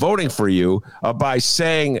into voting for you by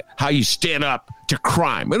saying how you stand up to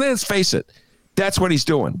crime. And let's face it, that's what he's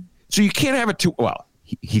doing. So you can't have it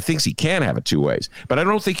he thinks he can have it two ways, but I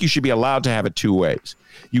don't think you should be allowed to have it two ways.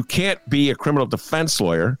 You can't be a criminal defense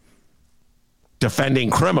lawyer defending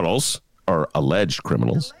criminals or alleged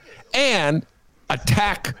criminals and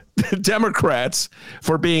attack the Democrats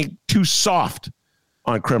for being too soft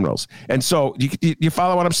on criminals. And so you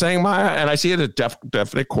follow what I'm saying, Maya? And I see a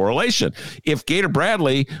definite correlation. If Gator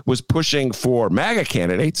Bradley was pushing for MAGA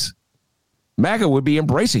candidates, MAGA would be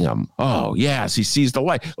embracing him. Oh, yes, he sees the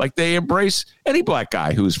light. Like they embrace any black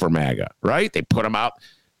guy who's for MAGA, right? They put him out.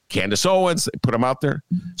 Candace Owens, they put him out there.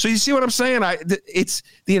 So you see what I'm saying? It's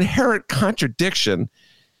the inherent contradiction,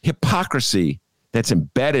 hypocrisy that's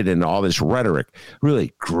embedded in all this rhetoric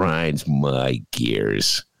really grinds my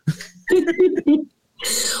gears.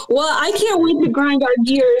 Well, I can't wait to grind our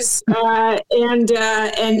gears and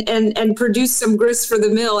produce some grist for the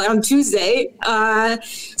mill on Tuesday.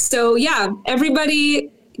 So yeah,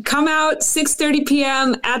 everybody come out 6:30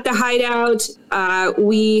 p.m. at the Hideout.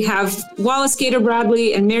 We have Wallace Gator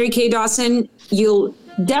Bradley and Mary Kay Dawson. You'll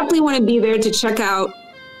definitely want to be there to check out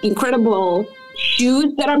incredible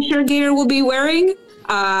shoes that I'm sure Gator will be wearing.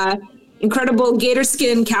 Incredible gator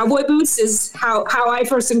skin cowboy boots is how I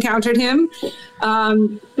first encountered him.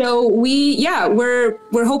 So we're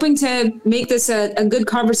hoping to make this a good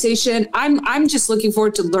conversation. I'm just looking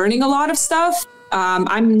forward to learning a lot of stuff.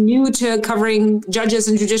 I'm new to covering judges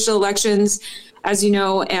and judicial elections, as you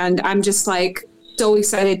know, and I'm just like so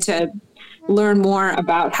excited to learn more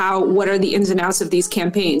about what are the ins and outs of these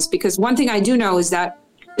campaigns. Because one thing I do know is that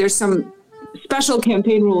there's some special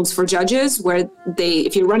campaign rules for judges where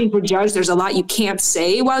if you're running for judge, there's a lot you can't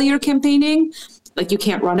say while you're campaigning. Like you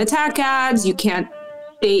can't run attack ads, you can't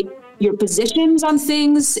state your positions on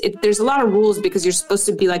things. There's a lot of rules because you're supposed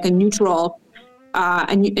to be like a neutral,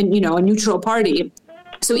 a neutral party.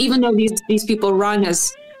 So even though these people run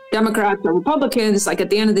as Democrats or Republicans, like at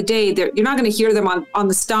the end of the day, you're not going to hear them on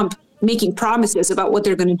the stump making promises about what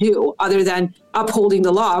they're going to do other than upholding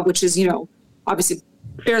the law, which is, obviously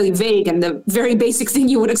fairly vague and the very basic thing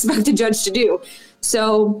you would expect a judge to do.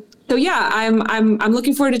 So yeah, I'm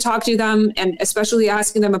looking forward to talk to them and especially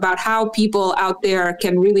asking them about how people out there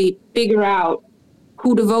can really figure out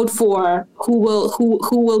who to vote for, who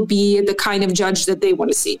will be the kind of judge that they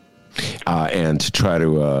want to see. And to try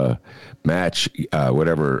to match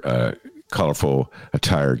whatever colorful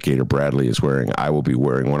attire Gator Bradley is wearing, I will be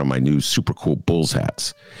wearing one of my new super cool Bulls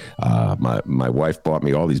hats. My wife bought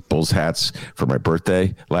me all these Bulls hats for my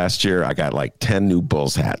birthday last year. I got like 10 new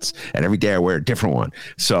Bulls hats, and every day I wear a different one.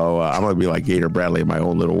 So I'm going to be like Gator Bradley in my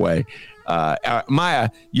own little way. Maya,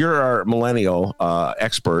 you're our millennial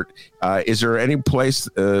expert. Is there any place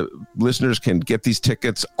listeners can get these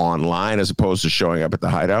tickets online as opposed to showing up at the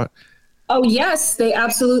Hideout? Oh, yes, they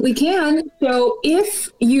absolutely can. So if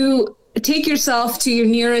you take yourself to your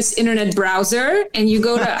nearest internet browser and you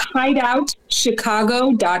go to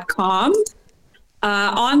hideoutchicago.com.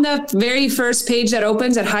 On the very first page that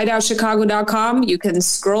opens at hideoutchicago.com, you can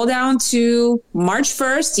scroll down to March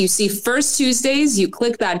 1st. You see First Tuesdays. You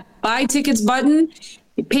click that buy tickets button.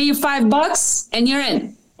 You pay your $5 and you're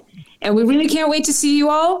in. And we really can't wait to see you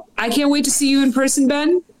all. I can't wait to see you in person,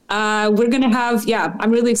 Ben. We're going to have,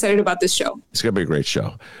 I'm really excited about this show. It's going to be a great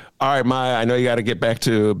show. All right, Maya, I know you got to get back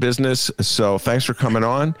to business, so thanks for coming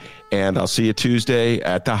on, and I'll see you Tuesday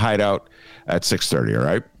at the Hideout at 6:30, all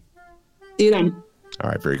right? See you then.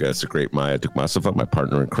 All right, very good. That's a great Maya Dukmasova, my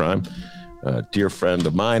partner in crime, dear friend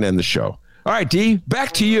of mine and the show. All right, D,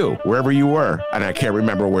 back to you, wherever you were, and I can't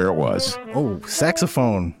remember where it was. Oh,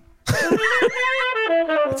 saxophone.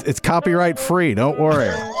 It's copyright free, don't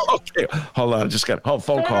worry. Okay, hold on, I just got a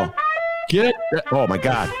phone call. Get it? Oh, my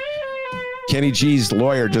God. Kenny G's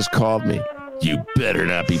lawyer just called me. You better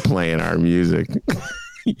not be playing our music.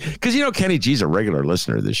 Because, Kenny G's a regular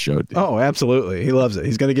listener of this show. Dude. Oh, absolutely. He loves it.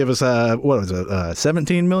 He's going to give us,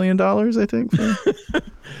 $17 million, I think, for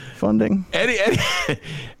funding.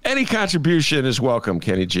 Any contribution is welcome,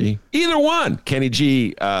 Kenny G. Either one. Kenny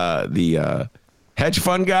G, the hedge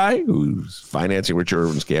fund guy who's financing Richard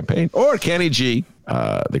Irvin's campaign, or Kenny G,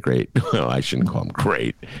 the great, well, I shouldn't call him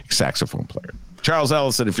great, saxophone player. Charles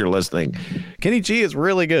Ellison, if you're listening. Kenny G is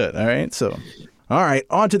really good. All right. So, all right.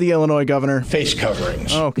 On to the Illinois governor. Face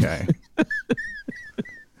coverings. Okay.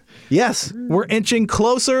 Yes, we're inching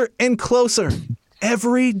closer and closer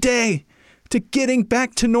every day to getting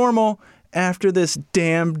back to normal after this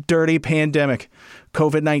damn dirty pandemic.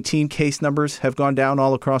 COVID-19 case numbers have gone down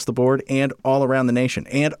all across the board and all around the nation.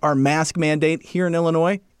 And our mask mandate here in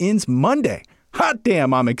Illinois ends Monday. Hot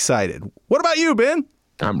damn, I'm excited. What about you, Ben?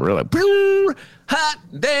 I'm really hot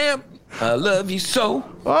damn. I love you so.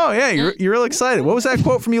 Oh, yeah, you're real excited. What was that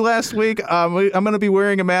quote from you last week? I'm going to be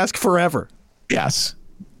wearing a mask forever. Yes.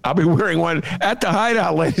 I'll be wearing one at the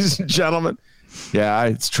Hideout, ladies and gentlemen. Yeah,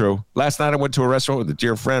 it's true. Last night I went to a restaurant with a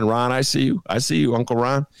dear friend, Ron. I see you, Uncle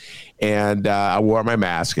Ron. And I wore my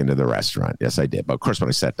mask into the restaurant. Yes, I did. But, of course, when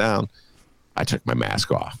I sat down, I took my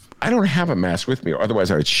mask off. I don't have a mask with me, or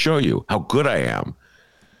otherwise I would show you how good I am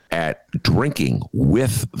at drinking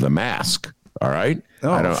with the mask. All right?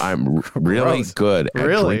 Oh, I'm really good at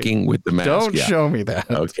drinking with the mask. Don't show me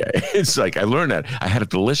that. Okay. It's like I learned that. I had a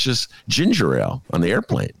delicious ginger ale on the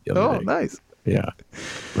airplane the other day. Nice. Yeah.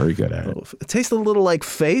 Very good at it. It tasted a little like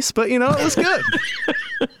face, but, it was good.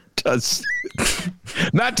 Does.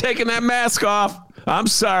 Not taking that mask off. I'm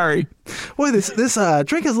sorry. Boy, this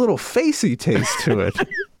drink has a little facey taste to it.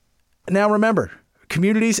 Now, remember,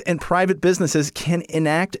 communities and private businesses can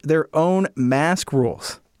enact their own mask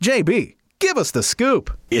rules. JB, give us the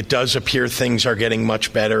scoop. It does appear things are getting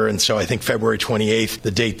much better, and so I think February 28th,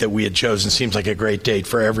 the date that we had chosen, seems like a great date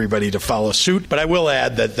for everybody to follow suit. But I will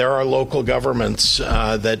add that there are local governments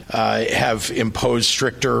that have imposed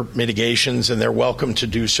stricter mitigations, and they're welcome to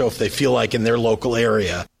do so if they feel like in their local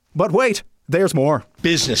area. But wait, there's more.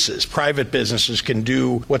 Businesses, private businesses can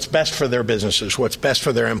do what's best for their businesses, what's best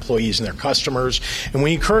for their employees and their customers. And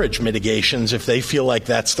we encourage mitigations if they feel like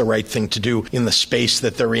that's the right thing to do in the space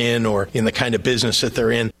that they're in or in the kind of business that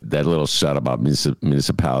they're in. That little shot about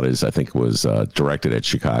municipalities, I think, was directed at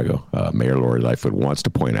Chicago. Mayor Lori Lightfoot wants to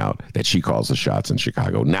point out that she calls the shots in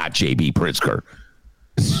Chicago, not J.B. Pritzker.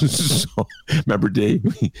 So, remember, Dave?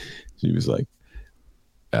 She was like,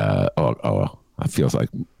 I feel like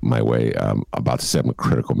my way. I'm about to say I'm a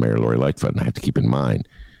critical Mayor Lori Lightfoot, and I have to keep in mind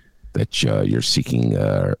that you're seeking.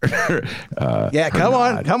 Yeah, come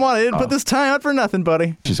on. I didn't put this tie on for nothing,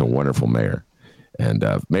 buddy. She's a wonderful mayor, and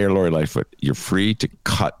Mayor Lori Lightfoot, you're free to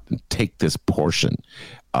cut and take this portion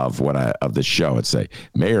of the show and say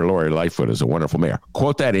Mayor Lori Lightfoot is a wonderful mayor.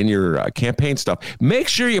 Quote that in your campaign stuff. Make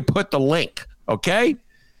sure you put the link, okay?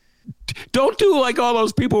 Don't do like all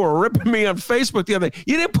those people who were ripping me on Facebook the other day.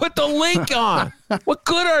 You didn't put the link on. What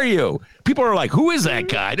good are you? People are like, who is that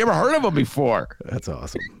guy? I never heard of him before. That's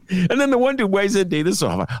awesome. And then the one dude weighs in, this is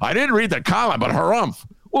awful. I didn't read the column, but harumph.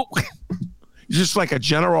 Well, just like a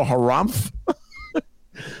general harumph?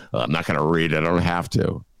 I'm not going to read it. I don't have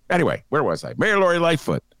to. Anyway, where was I? Mayor Lori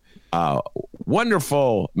Lightfoot.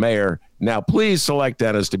 Wonderful mayor. Now, please select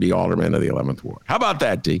Dennis to be alderman of the 11th Ward. How about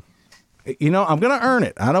that, D? I'm going to earn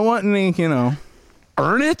it. I don't want any,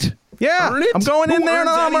 Earn it? Yeah. Earn it? I'm going in there and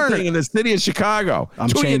I'm earning it. In the city of Chicago.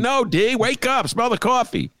 That's who you know, D. Wake up. Smell the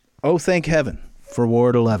coffee. Oh, thank heaven for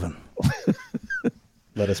Ward 11.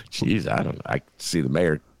 Let us. Jeez, I see the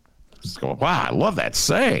mayor just going, wow, I love that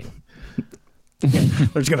saying. They're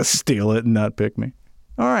just going to steal it and not pick me.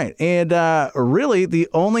 All right. And really, the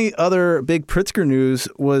only other big Pritzker news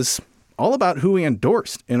was all about who we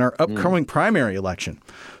endorsed in our upcoming primary election.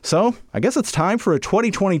 So I guess it's time for a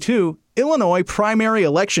 2022 Illinois primary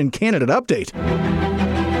election candidate update.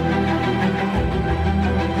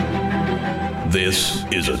 This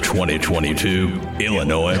is a 2022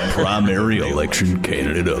 Illinois primary election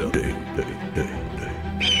candidate update.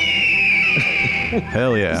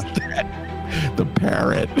 Hell yeah. The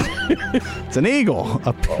parrot. It's an eagle.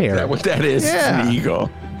 A parrot. Is that what that is? Yeah. It's an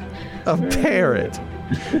eagle. A parrot.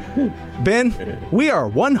 Ben, we are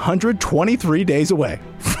 123 days away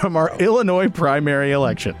from our Illinois primary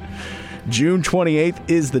election. June 28th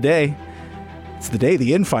is the day. It's the day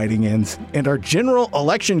the infighting ends, and our general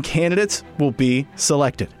election candidates will be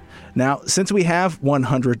selected. Now, since we have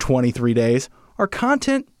 123 days, our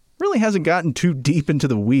content really hasn't gotten too deep into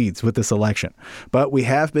the weeds with this election. But we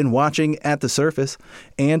have been watching at the surface,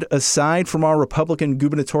 and aside from our Republican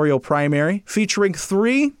gubernatorial primary, featuring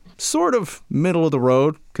 3 sort of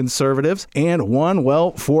middle-of-the-road conservatives, and 1,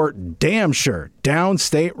 well, for damn sure,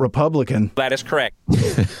 downstate Republican. That is correct.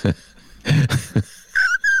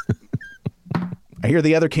 I hear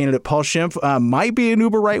the other candidate, Paul Schimpf, might be an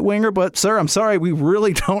uber right-winger, but, sir, I'm sorry, we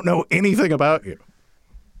really don't know anything about you.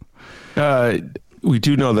 We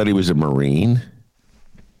do know that he was a Marine,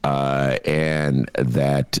 and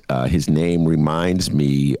that his name reminds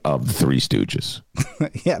me of the Three Stooges.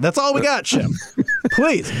 Yeah, that's all we got, Schimpf.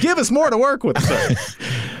 Please, give us more to work with, sir.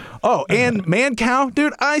 Oh, and Man Cow,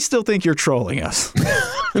 dude, I still think you're trolling us.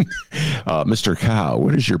 Mr. Cow,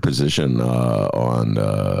 what is your position on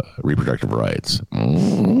reproductive rights?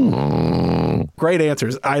 Great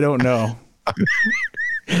answers. I don't know.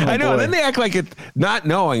 I know. Boy. Then they act like not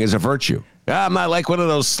knowing is a virtue. I'm not like one of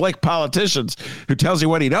those slick politicians who tells you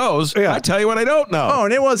what he knows. Yeah. I tell you what I don't know. Oh,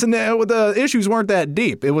 and it wasn't the issues weren't that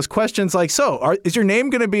deep. It was questions like, is your name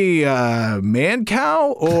going to be Man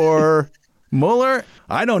Cow or Mueller?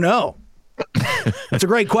 I don't know. That's a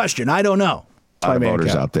great question. I don't know.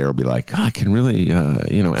 Voters out there will be like, I can really,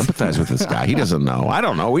 empathize with this guy. He doesn't know. I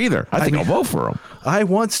don't know either. I think I'll vote for him. I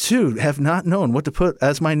once, too, have not known what to put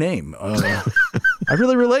as my name. I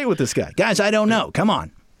really relate with this guy. Guys, I don't know. Come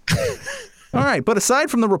on. All right, but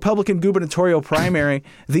aside from the Republican gubernatorial primary,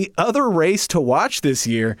 the other race to watch this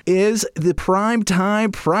year is the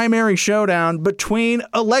primetime primary showdown between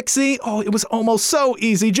Alexi, it was almost so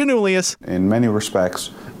easy, Janulius. In many respects,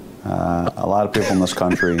 a lot of people in this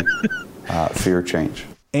country fear change.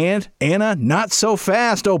 And Anna, not so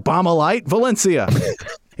fast, Obama-lite Valencia.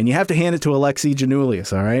 And you have to hand it to Alexi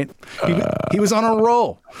Giannoulias, all right? He was on a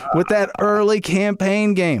roll with that early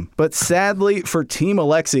campaign game. But sadly for Team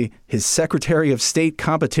Alexi, his Secretary of State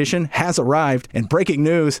competition has arrived. And breaking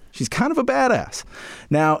news, she's kind of a badass.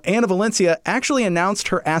 Now, Ana Valencia actually announced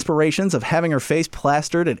her aspirations of having her face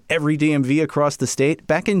plastered at every DMV across the state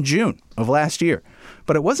back in June of last year.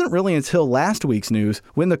 But it wasn't really until last week's news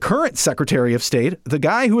when the current Secretary of State, the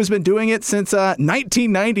guy who has been doing it since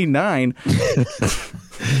 1999,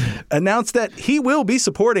 announced that he will be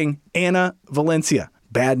supporting Ana Valencia.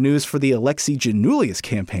 Bad news for the Alexi Giannoulias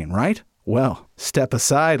campaign, right? Well, step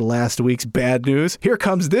aside last week's bad news. Here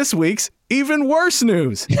comes this week's even worse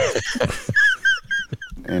news.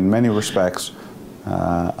 In many respects,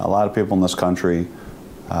 a lot of people in this country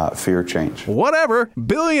fear change. Whatever.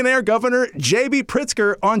 Billionaire Governor J.B.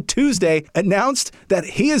 Pritzker on Tuesday announced that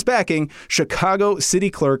he is backing Chicago City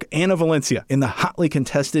Clerk Ana Valencia in the hotly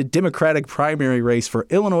contested Democratic primary race for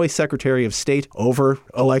Illinois Secretary of State over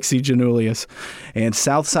Alexi Giannoulias. And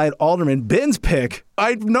Southside Alderman Ben's pick,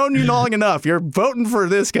 I've known you long enough. You're voting for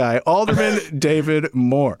this guy, Alderman David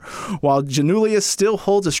Moore. While Giannoulias still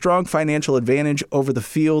holds a strong financial advantage over the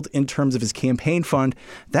field in terms of his campaign fund,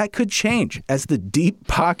 that could change as the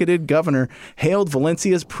deep-pocketed governor hailed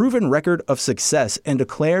Valencia's proven record of success and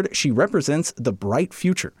declared she represents the bright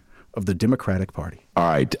future of the Democratic Party. All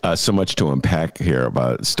right, so much to unpack here,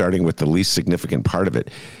 about starting with the least significant part of it.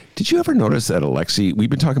 Did you ever notice that Alexi, we've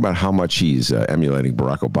been talking about how much he's emulating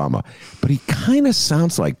Barack Obama, but he kind of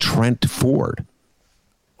sounds like Trent Ford.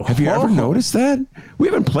 Have you ever noticed that? We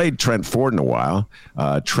haven't played Trent Ford in a while.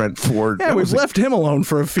 Trent Ford. Yeah, we've left him alone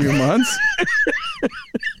for a few months.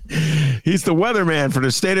 He's the weatherman for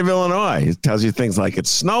the state of Illinois. He tells you things like it's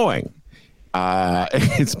snowing.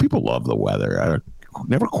 People love the weather. I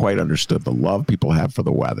never quite understood the love people have for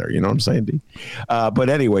the weather. You know what I'm saying, D? But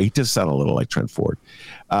anyway, he does sound a little like Trent Ford.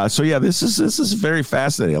 So yeah, this is very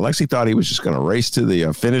fascinating. Alexi thought he was just going to race to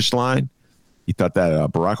the finish line. He thought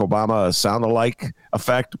that Barack Obama sound-alike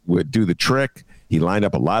effect would do the trick. He lined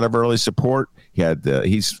up a lot of early support.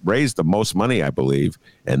 He's raised the most money, I believe.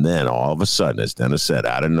 And then all of a sudden, as Dennis said,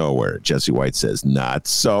 out of nowhere, Jesse White says, "Not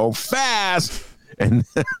so fast." And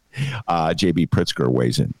J.B. Pritzker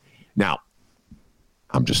weighs in. Now,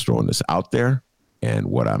 I'm just throwing this out there. And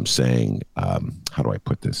what I'm saying, how do I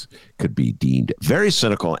put this, could be deemed very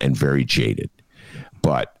cynical and very jaded.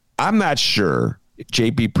 But I'm not sure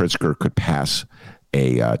J.B. Pritzker could pass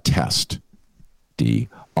a test, D,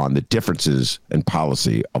 on the differences in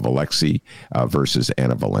policy of Alexi versus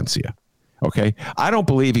Ana Valencia. Okay? I don't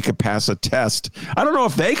believe he could pass a test. I don't know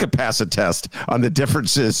if they could pass a test on the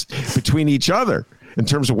differences between each other in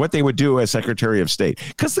terms of what they would do as Secretary of State.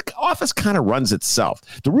 Because the office kind of runs itself.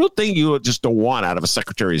 The real thing you just don't want out of a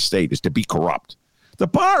Secretary of State is to be corrupt. The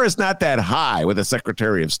bar is not that high with a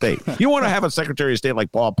Secretary of State. You want to have a Secretary of State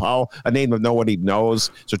like Paul Powell, a name that nobody knows,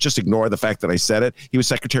 so just ignore the fact that I said it. He was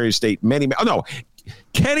Secretary of State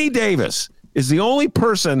Kenny Davis is the only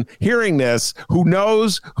person hearing this who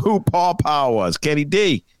knows who Paul Powell was. Kenny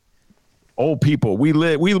D. Old people, we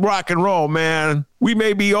rock and roll, man. We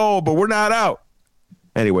may be old, but we're not out.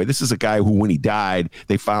 Anyway, this is a guy who, when he died,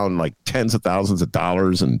 they found like tens of thousands of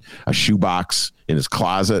dollars in a shoebox in his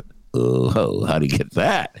closet. Oh, how do you get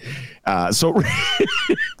that? So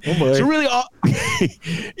really,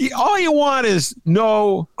 all you want is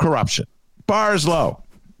no corruption. Bar's low.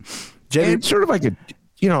 And sort of like a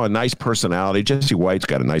nice personality. Jesse White's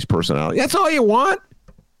got a nice personality. That's all you want.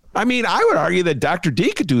 I mean, I would argue that Dr.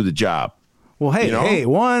 D could do the job. Well, hey,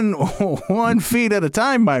 one feet at a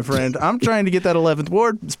time, my friend. I'm trying to get that 11th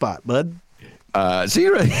ward spot, bud.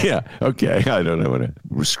 Yeah, okay. I don't know what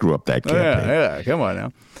to screw up that campaign. Yeah, come on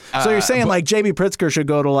now. So you're saying like J.B. Pritzker should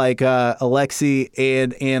go to like Alexi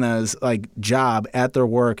and Anna's like job at their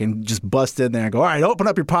work and just bust in there and go, all right, open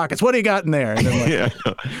up your pockets. What do you got in there? And then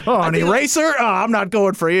an eraser? Oh, I'm not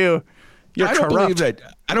going for you. You're corrupt.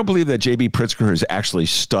 I don't believe that J.B. Pritzker has actually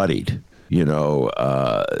studied,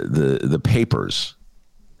 the papers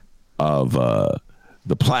of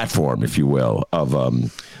the platform, if you will, of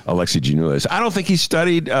Alexi Giannoulias. I don't think he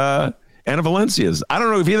studied Ana Valencia's. I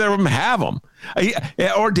don't know if either of them have them,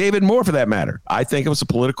 or David Moore for that matter. I think it was a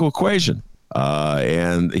political equation.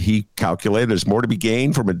 And he calculated there's more to be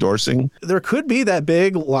gained from endorsing. There could be that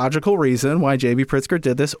big logical reason why J.B. Pritzker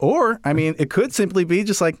did this. Or, I mean, it could simply be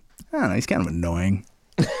just like, I don't know, he's kind of annoying.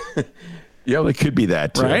 Yeah, it could be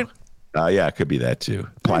that too. Right? Yeah, it could be that too.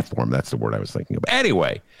 Platform, that's the word I was thinking of.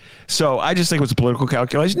 Anyway, so I just think it was a political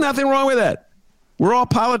calculation. Nothing wrong with that. We're all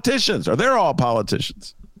politicians, or they're all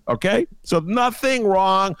politicians. Okay? So nothing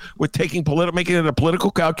wrong with making it a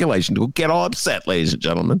political calculation. Don't get all upset, ladies and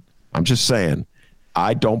gentlemen. I'm just saying.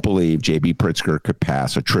 I don't believe J.B. Pritzker could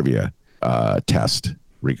pass a trivia test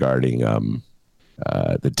regarding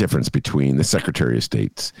the difference between the Secretary of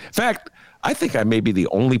States. In fact, I think I may be the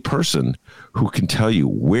only person who can tell you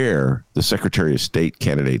where the Secretary of State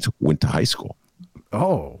candidates went to high school.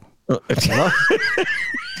 Oh. What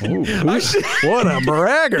a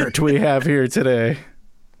braggart we have here today.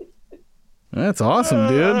 That's awesome,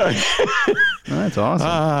 dude. That's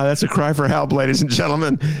awesome. That's a cry for help, ladies and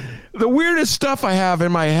gentlemen. The weirdest stuff I have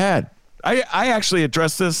in my head. I actually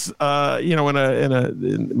addressed this,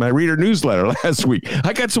 in my reader newsletter last week.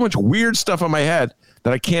 I got so much weird stuff in my head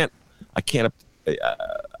that I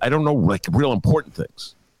don't know, like real important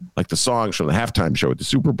things, like the songs from the halftime show at the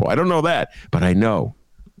Super Bowl. I don't know that, but I know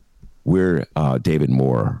where David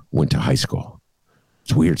Moore went to high school.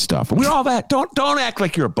 It's weird stuff. And with all that, don't act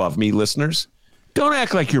like you're above me, listeners. Don't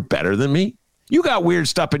act like you're better than me. You got weird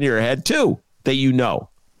stuff in your head too that you know.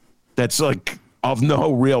 That's like of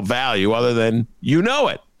no real value other than you know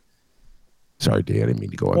it. Sorry, Dan, I didn't mean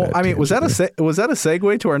to go on that. I mean, was that a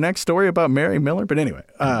segue to our next story about Mary Miller? But anyway,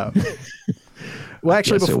 well,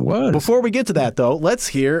 actually, before we get to that, though, let's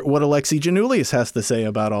hear what Alexi Janulius has to say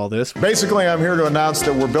about all this. Basically, I'm here to announce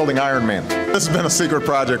that we're building Iron Man. This has been a secret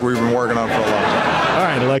project we've been working on for a long time. All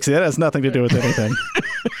right, Alexi, that has nothing to do with anything.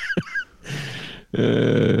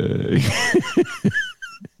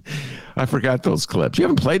 I forgot those clips. You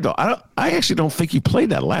haven't played those. I actually don't think you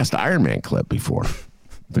played that last Iron Man clip before.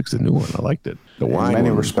 Fix a new one. I liked it. The wine in many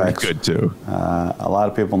one was respects, good too. A lot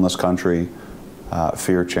of people in this country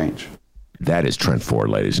fear change. That is Trent Ford,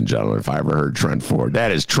 ladies and gentlemen. If I ever heard Trent Ford,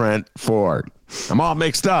 that is Trent Ford. I'm all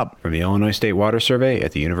mixed up. From the Illinois State Water Survey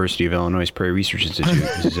at the University of Illinois Prairie Research Institute,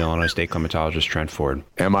 this is Illinois State climatologist Trent Ford.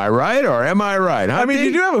 Am I right or am I right? I mean,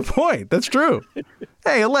 you do have a point. That's true.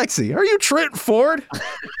 Hey, Alexi, are you Trent Ford?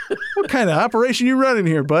 What kind of operation you running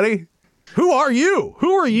here, buddy? Who are you?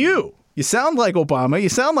 Who are you? You sound like Obama. You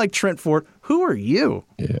sound like Trent Ford. Who are you?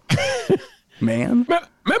 Yeah. Man.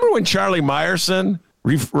 Remember when Charlie Meyerson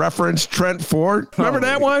referenced Trent Ford? Remember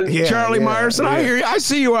that one? Yeah, Charlie Meyerson. Yeah. I hear you. I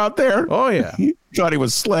see you out there. Oh, yeah. He thought he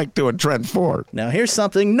was slick doing Trent Ford. Now, here's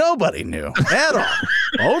something nobody knew at all.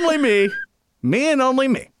 Only me. Me and only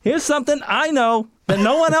me. Here's something I know that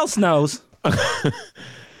no one else knows.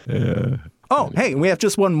 Oh, hey, we have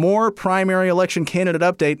just one more primary election candidate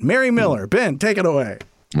update. Mary Miller. Ben, take it away.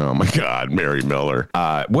 Oh, my God, Mary Miller.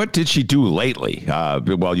 What did she do lately?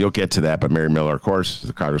 Well, you'll get to that, but Mary Miller, of course,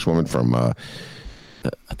 the congresswoman from, I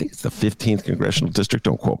think it's the 15th Congressional District.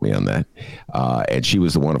 Don't quote me on that. And she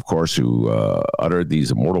was the one, of course, who uttered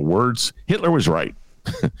these immortal words. Hitler was right.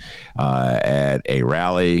 At a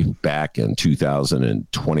rally back in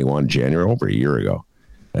 2021, January, over a year ago.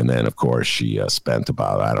 And then, of course, she spent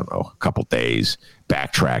about, a couple days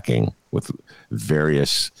backtracking with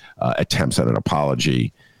various attempts at an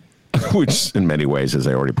apology, which in many ways, as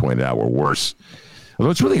I already pointed out, were worse.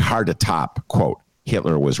 Although it's really hard to top, quote,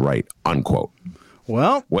 Hitler was right, unquote.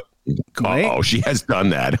 Well, what? Oh, she has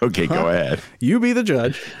done that. Okay, go ahead. You be the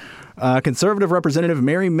judge. Conservative Representative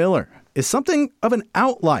Mary Miller is something of an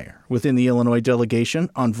outlier within the Illinois delegation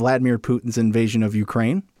on Vladimir Putin's invasion of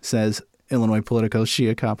Ukraine, says Illinois Politico's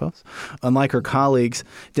Shia Kapos. Unlike her colleagues,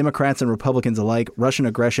 Democrats and Republicans alike, Russian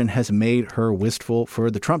aggression has made her wistful for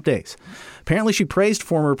the Trump days. Apparently, she praised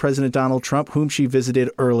former President Donald Trump, whom she visited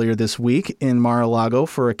earlier this week in Mar-a-Lago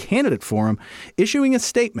for a candidate forum, issuing a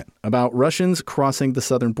statement about Russians crossing the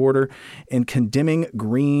southern border and condemning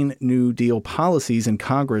Green New Deal policies in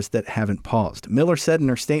Congress that haven't paused. Miller said in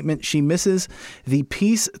her statement she misses the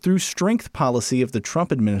peace through strength policy of the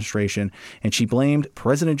Trump administration, and she blamed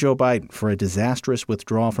President Joe Biden for a disastrous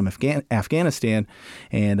withdrawal from Afghanistan.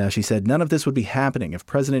 And she said none of this would be happening if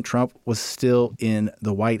President Trump was still in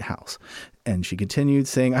the White House. And she continued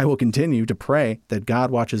saying, I will continue to pray that God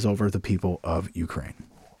watches over the people of Ukraine.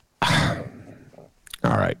 All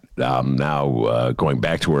right. Now, going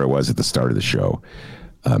back to where I was at the start of the show,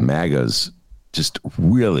 MAGA's just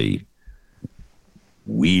really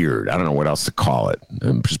weird. I don't know what else to call it.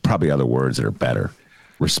 There's probably other words that are better.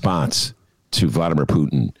 Response to Vladimir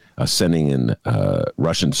Putin sending in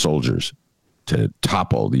Russian soldiers to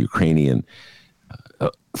topple the Ukrainian,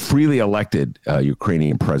 freely elected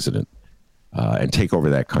Ukrainian president and take over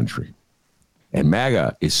that country. And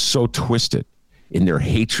MAGA is so twisted in their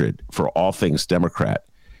hatred for all things Democrat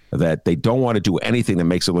that they don't want to do anything that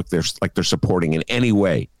makes it look like they're supporting in any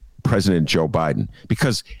way President Joe Biden.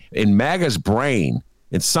 Because in MAGA's brain,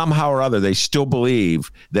 and somehow or other, they still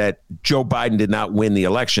believe that Joe Biden did not win the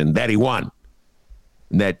election, that he won.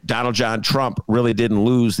 And that Donald John Trump really didn't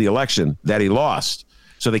lose the election, that he lost.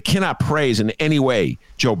 So they cannot praise in any way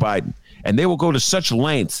Joe Biden. and they will go to such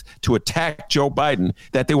lengths to attack Joe Biden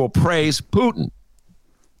that they will praise Putin.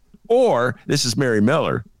 Or, this is Mary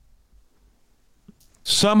Miller,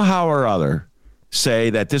 somehow or other say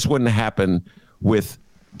that this wouldn't happen with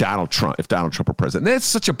Donald Trump, if Donald Trump were president. That's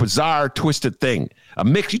such a bizarre, twisted thing.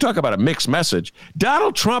 You talk about a mixed message.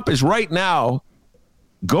 Donald Trump is right now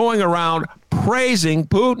going around praising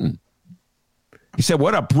Putin. He said,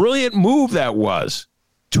 what a brilliant move that was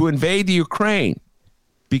to invade the Ukraine.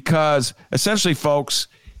 Because essentially, folks,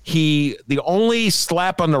 the only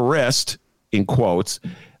slap on the wrist, in quotes,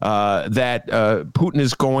 that Putin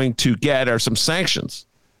is going to get are some sanctions.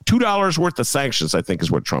 $2 worth of sanctions, I think, is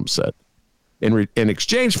what Trump said. In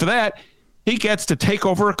exchange for that, he gets to take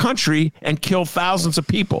over a country and kill thousands of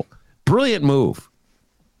people. Brilliant move.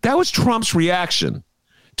 That was Trump's reaction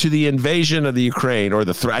to the invasion of the Ukraine, or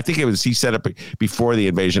the threat. I think it was, he said it before the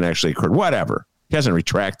invasion actually occurred. Whatever. He hasn't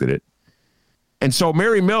retracted it. And so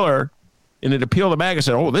Mary Miller, in an appeal to MAGA,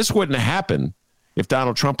 said, oh, this wouldn't happen if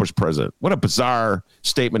Donald Trump was president. What a bizarre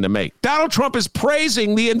statement to make. Donald Trump is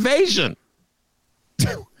praising the invasion.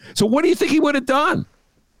 So what do you think he would have done?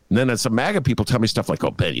 And then some MAGA people tell me stuff like,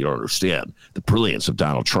 oh, Ben, you don't understand the brilliance of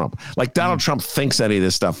Donald Trump. Like Donald Trump thinks any of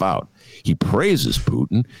this stuff out. He praises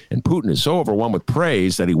Putin, and Putin is so overwhelmed with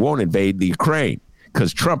praise that he won't invade the Ukraine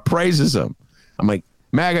because Trump praises him. I'm like,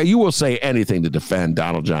 MAGA, you will say anything to defend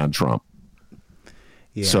Donald John Trump.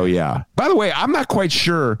 Yeah. So, yeah. By the way, I'm not quite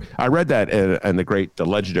sure. I read that in the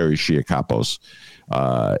legendary Shia Kapos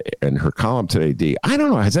in her column today, D. I don't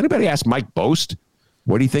know. Has anybody asked Mike Bost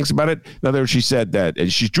what he thinks about it? In other words, she said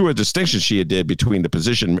that she drew a distinction she did between the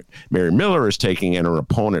position Mary Miller is taking and her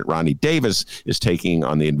opponent, Ronnie Davis, is taking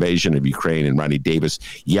on the invasion of Ukraine. And Ronnie Davis,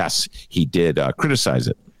 yes, he did criticize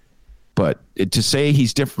it. But to say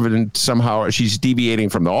he's different somehow, she's deviating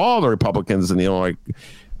from all the Republicans in the Illinois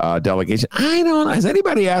delegation. I don't know. Has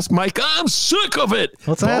anybody asked Mike? I'm sick of it.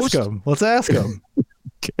 Let's ask him.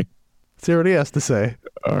 Okay. See what he has to say.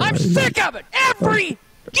 I'm sick of it every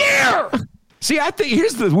year. See, I think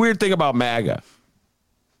here's the weird thing about MAGA.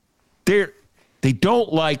 They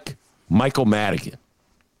don't like Michael Madigan,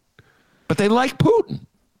 but they like Putin.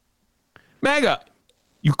 MAGA,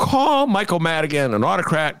 you call Michael Madigan an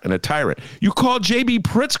autocrat and a tyrant. You call J.B.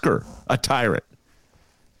 Pritzker a tyrant.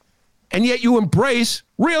 And yet you embrace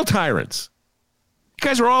real tyrants. You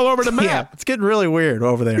guys are all over the map. Yeah, it's getting really weird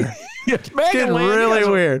over there. It's getting really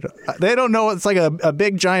weird. They don't know. It's like a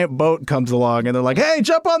big giant boat comes along and they're like, hey,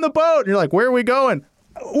 jump on the boat. And you're like, where are we going?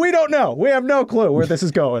 We don't know. We have no clue where this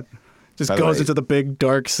is going. Just goes into the big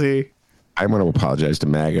dark sea. I'm going to apologize to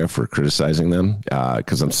MAGA for criticizing them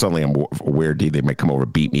because I'm aware they might come over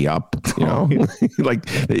and beat me up. You know, like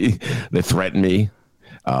they threaten me.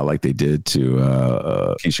 Like they did to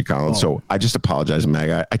Keisha Collins. So I just apologize,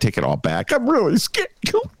 MAGA. I take it all back. I'm really scared.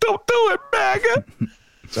 Don't do it, MAGA.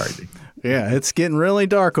 Sorry, D. Yeah, it's getting really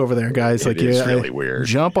dark over there, guys. It's really weird.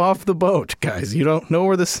 Jump off the boat, guys. You don't know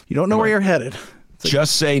where you're headed.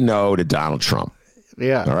 Just say no to Donald Trump.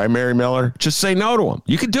 Yeah. All right, Mary Miller. Just say no to him.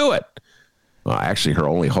 You can do it. Well, actually, her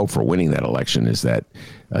only hope for winning that election is that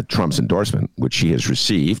Trump's endorsement, which she has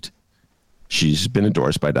received. She's been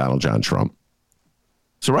endorsed by Donald John Trump.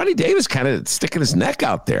 So Ronnie Davis kind of sticking his neck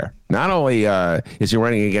out there. Not only is he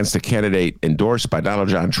running against a candidate endorsed by Donald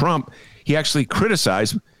John Trump, he actually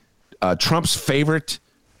criticized Trump's favorite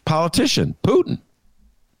politician, Putin.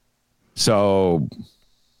 So,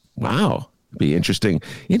 wow. It'd be interesting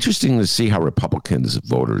to see how Republicans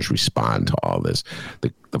voters respond to all this.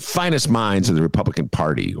 The finest minds of the Republican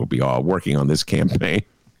Party will be all working on this campaign.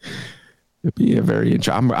 It'd be a very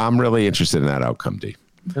interesting. I'm really interested in that outcome, D.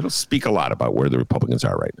 It'll speak a lot about where the Republicans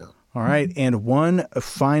are right now. All right. And one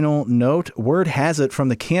final note. Word has it from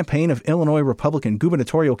the campaign of Illinois Republican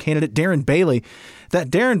gubernatorial candidate Darren Bailey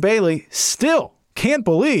that Darren Bailey still can't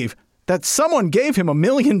believe that someone gave him $1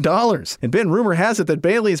 million. And Ben, rumor has it that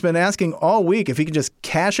Bailey has been asking all week if he can just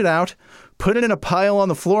cash it out, put it in a pile on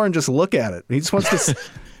the floor and just look at it. He just wants to,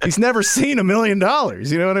 he's never seen $1 million.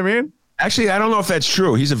 You know what I mean? Actually, I don't know if that's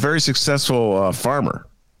true. He's a very successful farmer.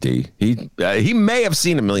 D. He may have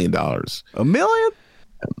seen $1 million. $1 million?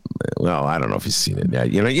 Well, I don't know if he's seen it.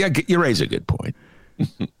 Yeah, you raise a good point.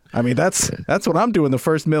 I mean, that's what I'm doing the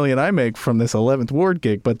first $1 million I make from this 11th Ward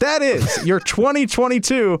gig. But that is your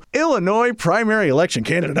 2022 Illinois primary election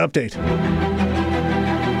candidate update.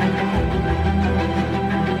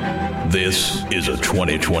 This is a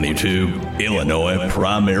 2022 Illinois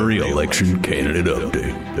primary election candidate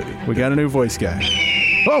update. We got a new voice guy.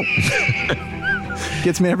 Oh!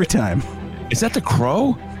 Gets me every time. Is that the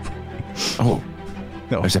crow? Oh,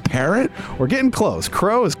 no. There's a parrot? We're getting close.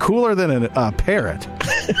 Crow is cooler than a parrot.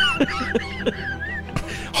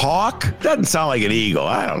 hawk? Doesn't sound like an eagle.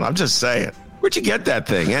 I don't know. I'm just saying. Where'd you get that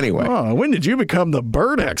thing anyway? Oh, when did you become the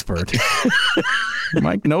bird expert?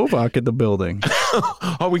 Mike Novak in the building.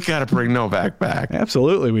 Oh, we got to bring Novak back.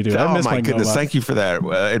 Absolutely, we do. I miss my Mike goodness. Novak. Thank you for that.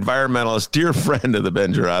 Environmentalist, dear friend of the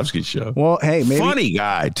Ben Joravsky Show. Well, hey, maybe. Funny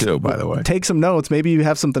guy, too, by the way. Take some notes. Maybe you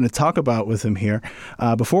have something to talk about with him here.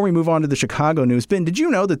 Before we move on to the Chicago news, Ben, did you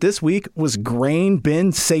know that this week was Grain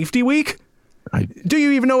Bin Safety Week? Do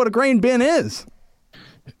you even know what a grain bin is?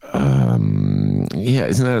 Yeah,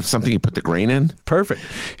 isn't that something you put the grain in? Perfect.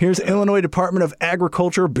 Here's Illinois Department of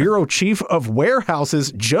Agriculture Bureau Chief of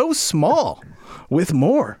Warehouses, Joe Small, with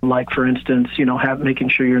more. Like, for instance, making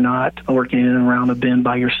sure you're not working in and around a bin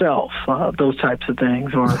by yourself, those types of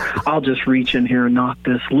things. Or I'll just reach in here and knock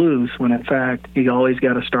this loose, when in fact, you always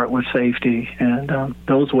got to start with safety. And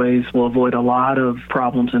those ways will avoid a lot of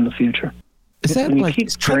problems in the future. Is that when you like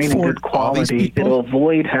keep grain in good quality, it'll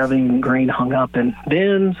avoid having grain hung up in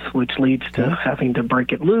bins, which leads to having to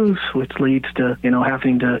break it loose, which leads to,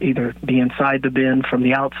 having to either be inside the bin from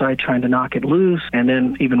the outside trying to knock it loose, and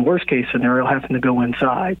then even worst case scenario, having to go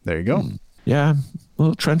inside. There you go. Yeah, a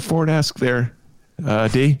little Trent Ford-esque there, D.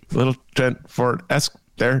 A little Trent Ford-esque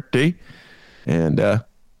there, D. And I'm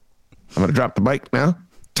going to drop the mic now.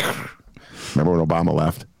 Remember when Obama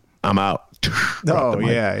left? I'm out. Oh,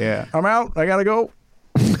 yeah. I'm out. I got to go.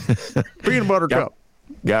 Peanut butter cup.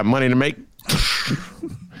 Got money to make.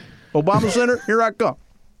 Obama Center, here I come.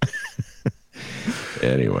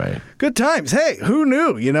 Anyway. Good times. Hey, who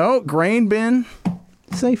knew? Grain Bin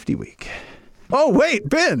Safety Week. Oh, wait,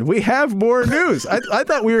 Ben, we have more news. I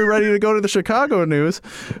thought we were ready to go to the Chicago news,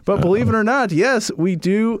 but believe it or not, yes, we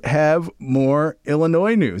do have more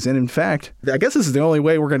Illinois news. And in fact, I guess this is the only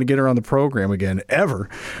way we're going to get her on the program again, ever.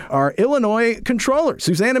 Our Illinois controller,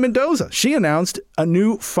 Susanna Mendoza, she announced a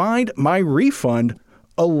new Find My Refund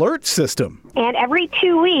alert system. And every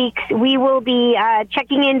 2 weeks, we will be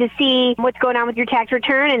checking in to see what's going on with your tax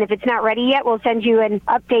return. And if it's not ready yet, we'll send you an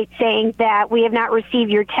update saying that we have not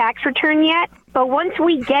received your tax return yet. But once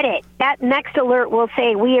we get it, that next alert will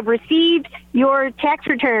say, we have received your tax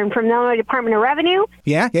return from the Illinois Department of Revenue.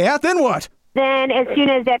 Yeah, then what? Then as soon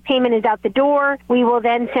as that payment is out the door, we will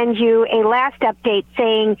then send you a last update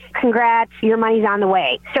saying, congrats, your money's on the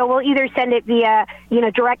way. So we'll either send it via,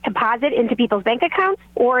 direct deposit into people's bank accounts,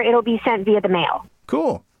 or it'll be sent via the mail.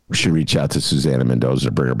 Cool. We should reach out to Susanna Mendoza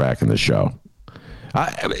to bring her back in the show.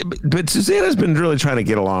 But Susanna's been really trying to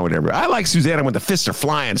get along with everybody. I like Susanna when the fists are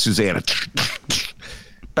flying, Susanna.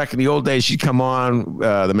 Back in the old days, she'd come on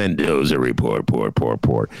the Mendoza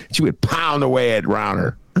Report. She would pound away at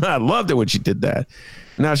Rauner. I loved it when she did that.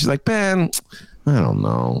 Now she's like, Ben, I don't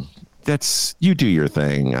know. You do your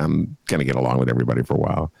thing. I'm going to get along with everybody for a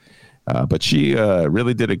while. But she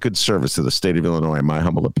really did a good service to the state of Illinois, in my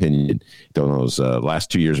humble opinion, during those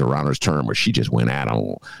last 2 years of Rauner's term, where she just went at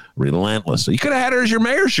him relentlessly. You could have had her as your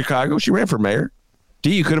mayor of Chicago. She ran for mayor.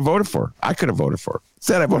 D, you could have voted for her. I could have voted for her.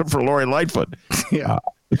 Instead, I voted for Lori Lightfoot. Yeah.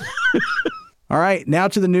 All right, now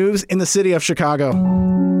to the news in the city of Chicago.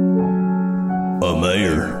 A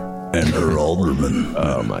mayor and her alderman.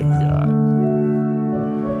 Oh, my God.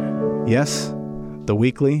 Yes, the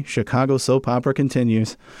weekly Chicago soap opera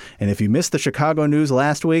continues. And if you missed the Chicago news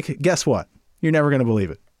last week, guess what? You're never going to believe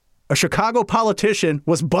it. A Chicago politician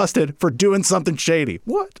was busted for doing something shady.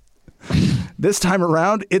 What? This time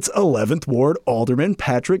around, it's 11th Ward Alderman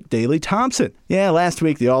Patrick Daley Thompson. Yeah, last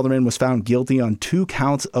week the alderman was found guilty on 2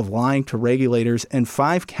 counts of lying to regulators and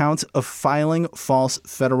 5 counts of filing false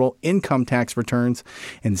federal income tax returns,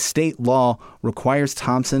 and state law requires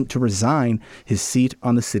Thompson to resign his seat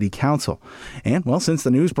on the city council. And, well, since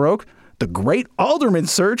the news broke, the great alderman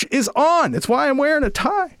search is on. That's why I'm wearing a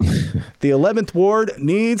tie. The 11th Ward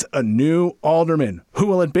needs a new alderman. Who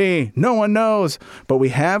will it be? No one knows. But we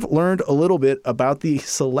have learned a little bit about the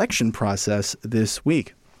selection process this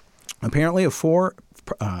week. Apparently a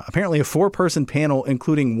four-person panel,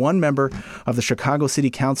 including one member of the Chicago City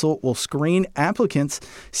Council, will screen applicants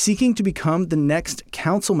seeking to become the next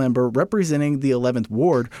council member representing the 11th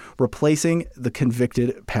Ward, replacing the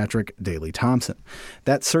convicted Patrick Daley Thompson.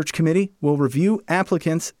 That search committee will review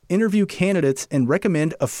applicants, interview candidates, and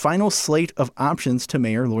recommend a final slate of options to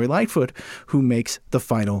Mayor Lori Lightfoot, who makes the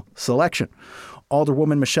final selection.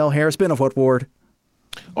 Alderwoman Michelle Harris, Ben, of what ward?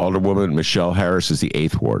 Alderwoman Michelle Harris is the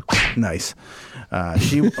 8th Ward. Nice. There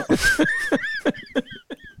we go.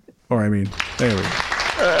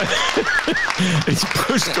 It's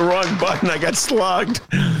pushed the wrong button. I got slugged.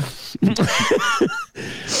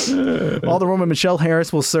 Alderwoman Michelle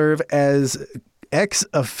Harris will serve as ex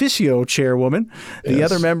officio chairwoman. The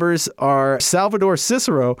other members are Salvador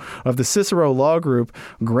Cicero of the Cicero Law Group,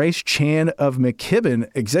 Grace Chan of McKibben,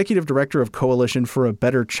 Executive Director of Coalition for a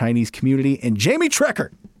Better Chinese Community, and Jamie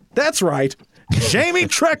Trecker. That's right. Jamie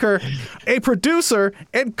Trecker, a producer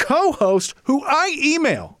and co-host who I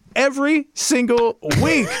email every single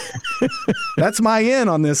week. That's my in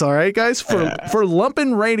on this, all right, guys? For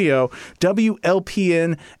Lumpin' Radio,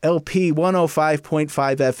 WLPN LP 105.5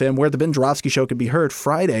 FM, where the Ben Joravsky Show can be heard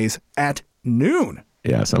Fridays at noon.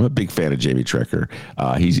 Yes, I'm a big fan of Jamie Trecker.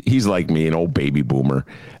 He's like me, an old baby boomer.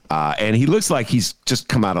 And he looks like he's just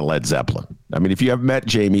come out of Led Zeppelin. I mean, if you have met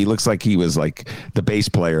Jamie, he looks like he was like the bass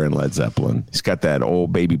player in Led Zeppelin. He's got that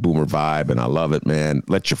old baby boomer vibe, and I love it, man.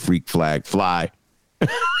 Let your freak flag fly.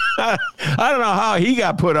 I don't know how he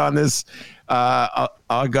got put on this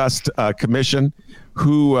august commission,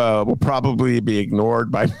 who will probably be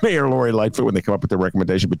ignored by Mayor Lori Lightfoot when they come up with their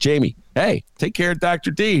recommendation. But Jamie, hey, take care of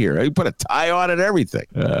Dr. D here. He put a tie on and everything.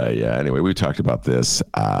 Anyway, we talked about this.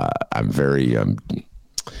 I'm very...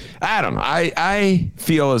 I don't know. I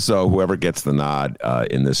feel as though whoever gets the nod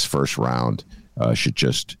in this first round should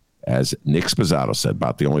just, as Nick Spazzato said,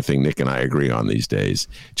 about the only thing Nick and I agree on these days,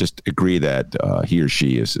 just agree that he or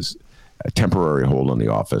she is a temporary hold on the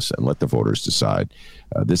office and let the voters decide.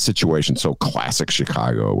 This situation, so classic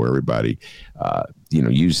Chicago, where everybody,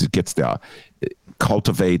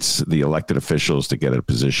 cultivates the elected officials to get a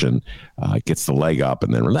position, gets the leg up,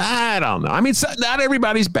 and then I don't know. I mean, not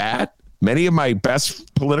everybody's bad. Many of my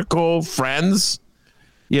best political friends,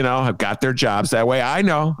 have got their jobs that way. I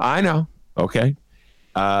know. Okay.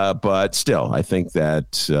 But still, I think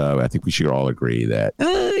we should all agree that,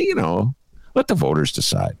 let the voters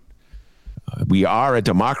decide. We are a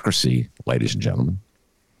democracy, ladies and gentlemen.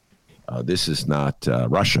 This is not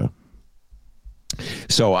Russia.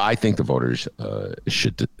 So I think the voters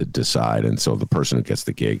should decide. And so the person who gets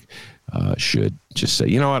the gig should just say,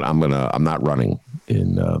 you know what, I'm not running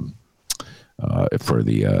in, for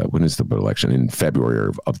the when is the election? In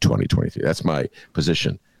February of 2023. That's my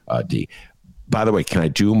position, D. By the way, can I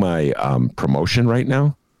do my promotion right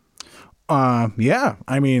now? Yeah.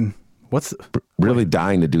 I mean, really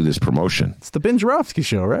dying to do this promotion? It's the Ben Joravsky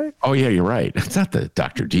Show, right? Oh yeah, you're right. It's not the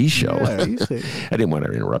Dr. D Show. Yeah, I didn't want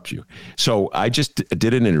to interrupt you. So I just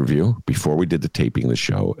did an interview before we did the taping of the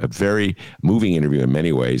show. A very moving interview in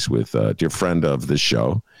many ways with a dear friend of this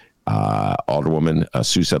show, Alderwoman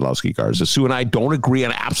Sue Sadlowski Garza. Sue and I don't agree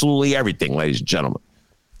on absolutely everything, ladies and gentlemen.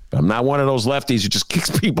 I'm not one of those lefties who just kicks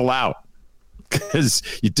people out because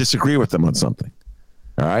you disagree with them on something.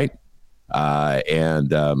 All right.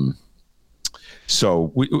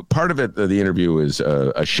 So part of it, the interview is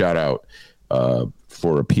a shout out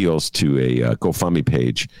for appeals to a GoFundMe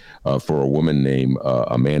page for a woman named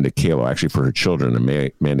Amanda Kalo. Actually, for her children,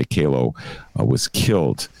 Amanda Kalo was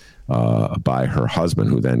killed by her husband,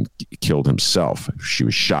 who then killed himself. She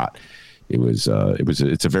was shot. It's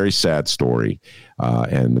a very sad story.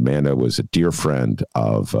 And Amanda was a dear friend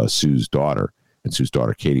of Sue's daughter. And Sue's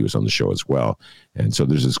daughter, Katie, was on the show as well. And so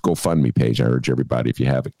there's this GoFundMe page. I urge everybody, if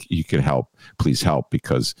you can help, please help,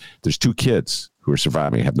 because there's 2 kids who are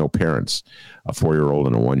surviving, have no parents, a 4-year-old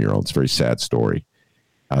and a 1-year-old. It's a very sad story.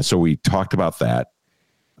 So we talked about that.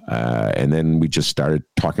 And then we just started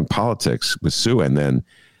talking politics with Sue. And then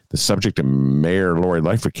the subject of Mayor Lori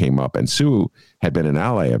Lightfoot came up, and Sue had been an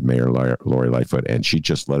ally of Mayor Lori Lightfoot, and she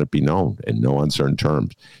just let it be known in no uncertain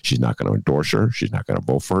terms. She's not going to endorse her. She's not going to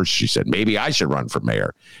vote for her. She said, maybe I should run for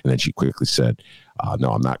mayor. And then she quickly said,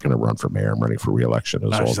 no, I'm not going to run for mayor. I'm running for re-election.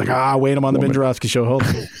 She's like, wait, I'm on the Ben Joravsky Show. Hold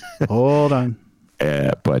on. Hold on.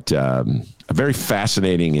 But a very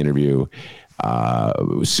fascinating interview.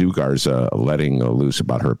 Sue Garza letting loose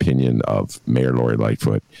about her opinion of Mayor Lori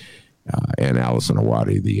Lightfoot. And Allison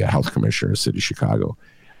Awadi, the health commissioner of the city of Chicago.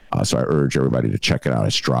 So I urge everybody to check it out.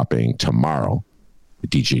 It's dropping tomorrow.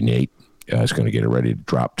 DJ Nate is going to get it ready to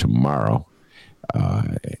drop tomorrow.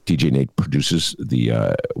 DJ Nate produces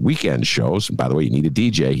the weekend shows. And by the way, you need a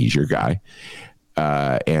DJ. He's your guy.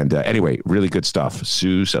 Anyway, really good stuff.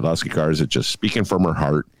 Sue Sadlowski Garza just speaking from her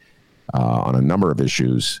heart on a number of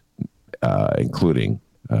issues, including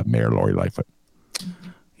Mayor Lori Lightfoot.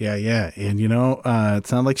 Yeah. And, it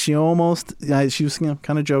sounded like she was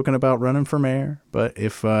kind of joking about running for mayor. But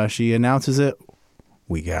if she announces it,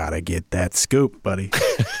 we got to get that scoop, buddy.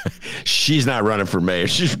 She's not running for mayor.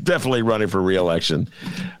 She's definitely running for re-election.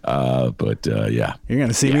 But yeah. You're going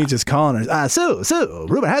to see me just calling her, Sue,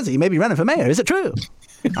 rumor has it you may be running for mayor. Is it true?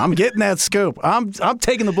 I'm getting that scoop. I'm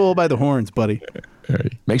taking the bull by the horns, buddy.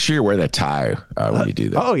 Right. Make sure you wear that tie when you do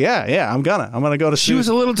that. Oh yeah. I'm gonna go to. She was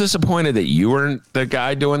a little disappointed that you weren't the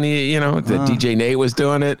guy doing that DJ Nate was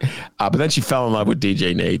doing it, but then she fell in love with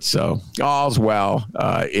DJ Nate. So all's well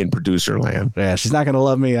in producer land. Yeah, she's not gonna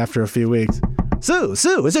love me after a few weeks. Sue,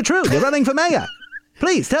 is it true you're running for mayor?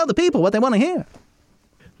 Please tell the people what they want to hear.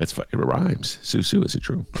 It rhymes. Sue, is it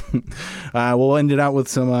true? We'll end it out with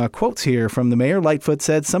some quotes here from the mayor. Lightfoot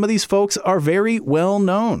said, some of these folks are very well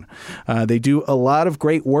known. They do a lot of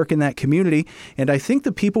great work in that community, and I think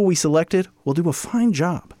the people we selected will do a fine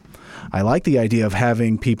job. I like the idea of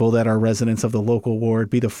having people that are residents of the local ward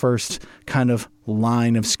be the first kind of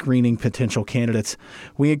line of screening potential candidates.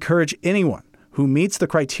 We encourage anyone who meets the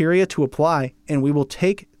criteria to apply, and we will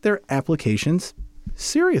take their applications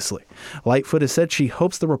seriously. Lightfoot has said she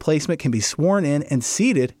hopes the replacement can be sworn in and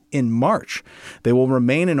seated in March. They will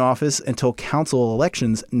remain in office until council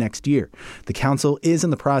elections next year. The council is in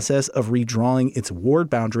the process of redrawing its ward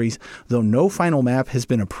boundaries, though no final map has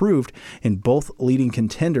been approved. In both leading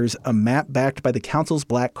contenders, a map backed by the council's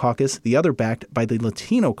Black Caucus, the other backed by the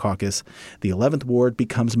Latino Caucus. The 11th ward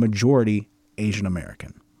becomes majority Asian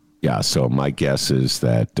American. Yeah, so my guess is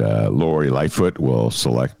that Lori Lightfoot will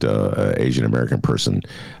select an Asian American person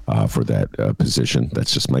for that position.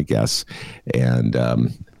 That's just my guess. And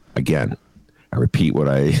again, I repeat what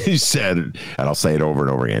I said, and I'll say it over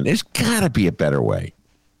and over again. There's got to be a better way.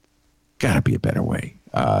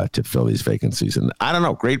 To fill these vacancies. And I don't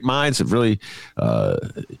know, great minds have really,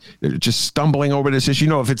 they're just stumbling over this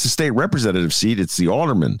issue. If it's a state representative seat, it's the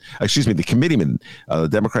committeeman, the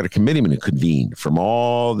Democratic committeeman who convened from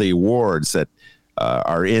all the wards that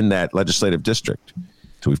are in that legislative district.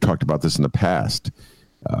 So we've talked about this in the past.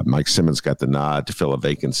 Mike Simmons got the nod to fill a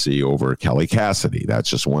vacancy over Kelly Cassidy. That's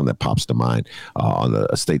just one that pops to mind on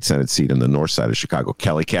the state Senate seat on the north side of Chicago.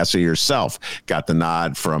 Kelly Cassidy herself got the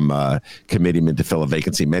nod from committeeman to fill a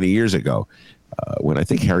vacancy many years ago when I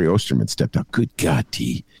think Harry Osterman stepped up. Good God,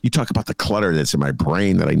 T. You talk about the clutter that's in my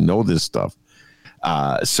brain that I know this stuff.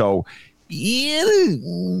 To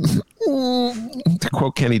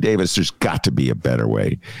quote Kenny Davis, there's got to be a better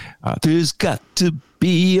way. There's got to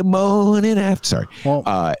be a morning after. Sorry. Well,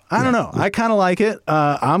 I don't know. I kind of like it.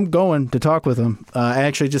 I'm going to talk with them.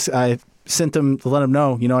 I sent them to let them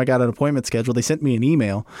know, I got an appointment scheduled. They sent me an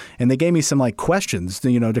email and they gave me some questions,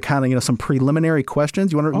 to kind of, some preliminary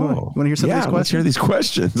questions. You want to hear some of these questions? Let's hear these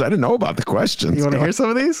questions. I didn't know about the questions. You want to hear some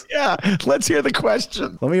of these? Yeah, let's hear the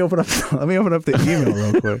questions. Let me open up the email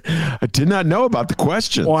real quick. I did not know about the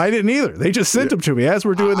questions. Well, I didn't either. They just sent them to me as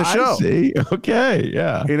we're doing the show. I see. Okay.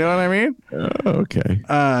 Yeah. You know what I mean? Okay.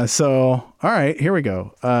 All right, here we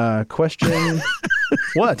go. Question.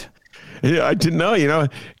 What? Yeah, I didn't know.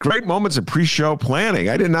 Great moments of pre-show planning.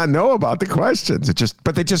 I did not know about the questions.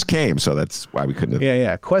 But they just came, so that's why we couldn't have.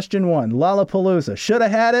 Yeah. Question 1: Lollapalooza. Should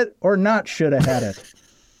have had it or not should have had it?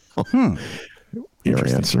 Your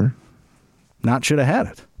answer? Not should have had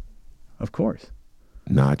it. Of course.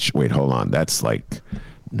 Wait, hold on. That's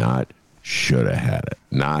not should have had it.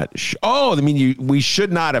 We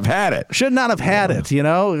should not have had it. Should not have had it.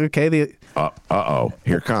 Okay.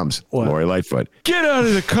 Here comes Lori Lightfoot. Get out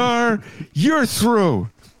of the car. You're through.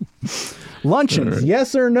 Luncheons,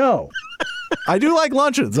 yes or no? I do like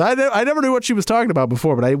luncheons. I never knew what she was talking about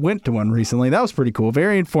before, but I went to one recently. That was pretty cool.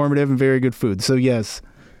 Very informative and very good food. So, yes.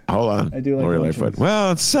 Hold on. I do like Lori luncheons. Lightfoot.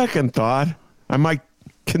 Well, second thought, I might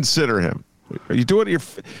consider him. Are you doing it?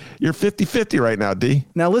 You're 50-50 right now, D.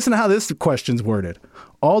 Now, listen to how this question's worded.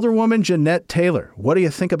 Alderwoman Jeanette Taylor, what do you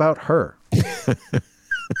think about her?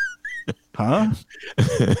 Huh?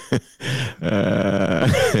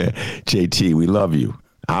 JT, we love you.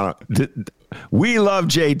 We love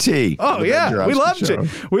JT. Oh yeah, we love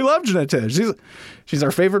Jeanette Taylor. She's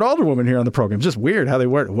our favorite alderwoman here on the program. Just weird how they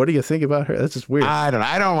word it. What do you think about her? That's just weird. I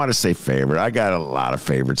don't want to say favorite. I got a lot of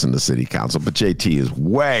favorites in the city council, but JT is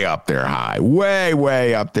way up there high.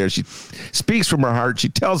 Way up there. She speaks from her heart. She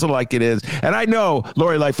tells it like it is. And I know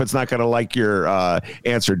Lori Lightfoot's not going to like your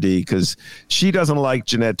answer, D, because she doesn't like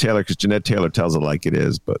Jeanette Taylor because Jeanette Taylor tells it like it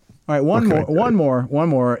is. But all right, one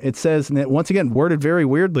more. It says, once again, worded very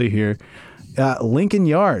weirdly here. Lincoln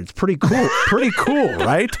Yards, pretty cool,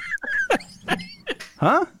 right?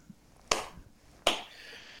 Huh?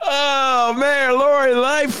 Oh, Mayor Lori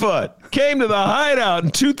Lightfoot came to the Hideout in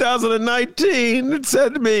 2019 and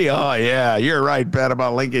said to me, "Oh yeah, you're right, Ben,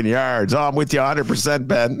 about Lincoln Yards. Oh, I'm with you 100%,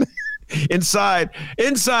 Ben." Inside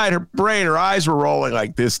her brain, her eyes were rolling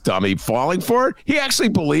like, this dummy falling for it. He actually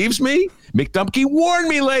believes me. Mick Dumpke warned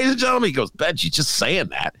me, ladies and gentlemen. He goes, "Ben, she's just saying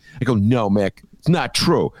that." I go, "No, Mick, It's not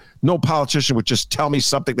true. No politician would just tell me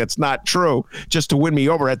something that's not true just to win me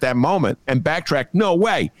over at that moment and backtrack. No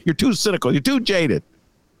way. You're too cynical. You're too jaded.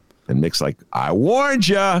 And Nick's like, I warned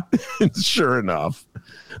you. Sure enough,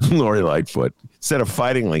 Lori Lightfoot, instead of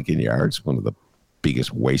fighting Lincoln Yards, one of the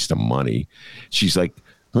biggest waste of money, she's like,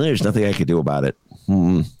 well, there's nothing I can do about it.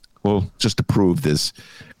 Well, just to prove this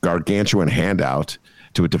gargantuan handout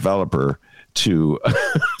to a developer to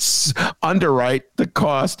underwrite the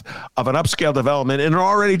cost of an upscale development in an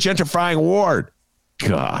already gentrifying ward.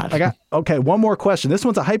 God. Okay, one more question. This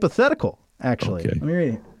one's a hypothetical, actually. Okay. Let me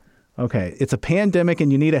read it. Okay, it's a pandemic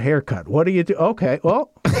and you need a haircut. What do you do? Okay,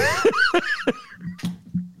 well.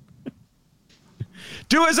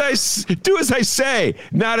 Do as I say,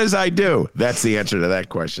 not as I do. That's the answer to that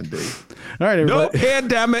question, D. All right, everybody. No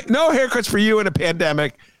pandemic, no haircuts for you in a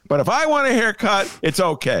pandemic. But if I want a haircut, it's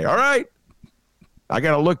okay. All right. I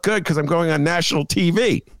got to look good because I'm going on national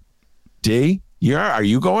TV. D, are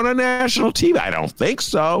you going on national TV? I don't think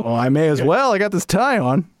so. Well, I may as well. I got this tie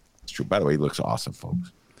on. It's true. By the way, he looks awesome,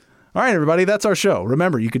 folks. All right, everybody, that's our show.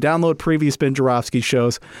 Remember, you can download previous Ben Joravsky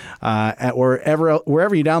shows at wherever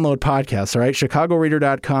you download podcasts, all right?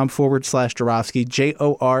 chicagoreader.com/Joravsky,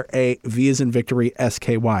 J-O-R-A, V as in victory,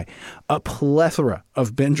 S-K-Y. A plethora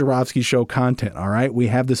of Ben Joravsky show content, all right? We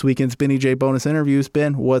have this weekend's Benny J bonus interviews.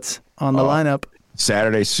 Ben, what's on the lineup?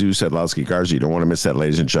 Saturday, Sue Sadlowski Garza. You don't want to miss that,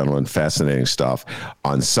 ladies and gentlemen. Fascinating stuff.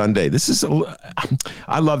 On Sunday,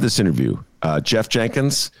 I love this interview. Jeff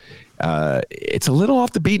Jenkins. It's a little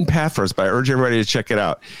off the beaten path for us, but I urge everybody to check it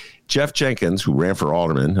out. Jeff Jenkins, who ran for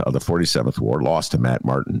alderman of the 47th Ward, lost to Matt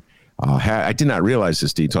Martin. I did not realize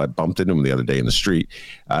this until I bumped into him the other day in the street,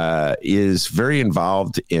 is very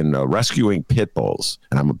involved in rescuing pit bulls.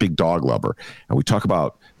 And I'm a big dog lover. And we talk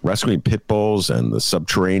about rescuing pit bulls and the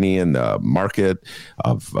subterranean market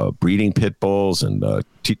of breeding pit bulls and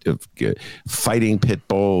fighting pit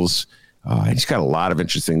bulls. He's got a lot of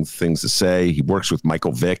interesting things to say. He works with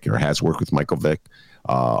Michael Vick, or has worked with Michael Vick,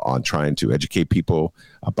 on trying to educate people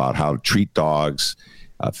about how to treat dogs.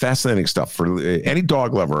 Fascinating stuff for any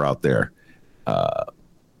dog lover out there.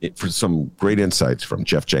 For some great insights from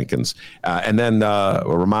Jeff Jenkins. And then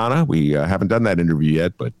Romana, we haven't done that interview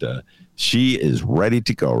yet, but she is ready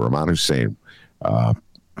to go. Romana Hussein,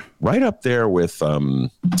 right up there with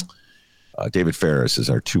David Ferris, is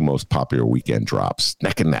our two most popular weekend drops,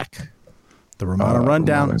 neck and neck. The Romana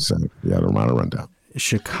Rundown. The Romana Rundown.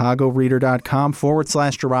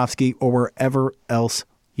 chicagoreader.com/Joravsky, or wherever else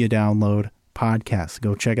you download podcasts.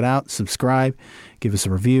 Go check it out. Subscribe. Give us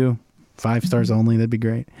a review. 5 stars only. That'd be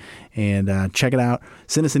great. And check it out.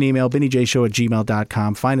 Send us an email,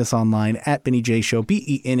 BennyJShow@gmail.com. Find us online at BennyJShow,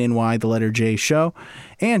 BENNY, the letter J Show.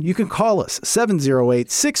 And you can call us,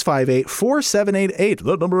 708-658-4788.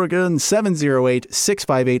 The number again,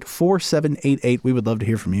 708-658-4788. We would love to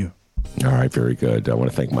hear from you. All right, very good. I want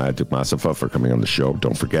to thank Maya Dukmasova for coming on the show.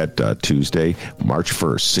 Don't forget, Tuesday, March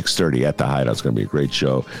 1st, 6:30 at the Hideout. It's going to be a great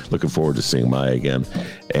show. Looking forward to seeing Maya again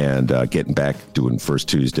and getting back doing First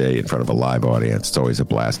Tuesday in front of a live audience. It's always a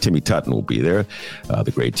blast. Timmy Tutton will be there,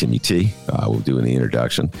 the great Timmy T. Will do the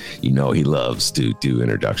introduction. You know he loves to do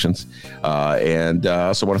introductions. And I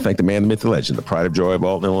also want to thank the man, the myth, the legend, the pride of joy of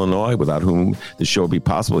Alton, Illinois, without whom the show would be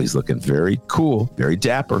possible. He's looking very cool, very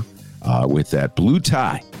dapper, with that blue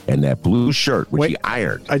tie and that blue shirt, which he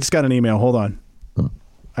ironed. I just got an email. Hold on.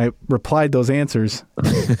 I replied those answers.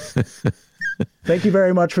 Thank you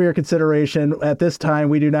very much for your consideration. At this time,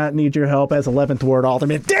 we do not need your help as 11th Ward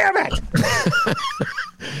Alderman. Damn it!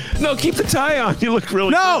 No, keep the tie on. You look really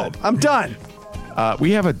good. No, I'm done. We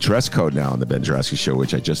have a dress code now on the Ben Joravsky Show,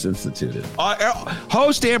 which I just instituted.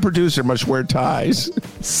 Host and producer must wear ties.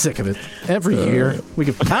 Sick of it. Every year, we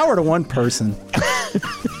give power to one person.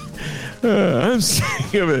 I'm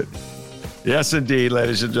sick of it. Yes, indeed,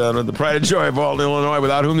 ladies and gentlemen. The pride and joy of Alton, Illinois,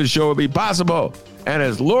 without whom the show would be possible. And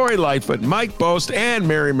as Lori Lightfoot, Mike Boast, and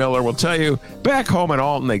Mary Miller will tell you, back home in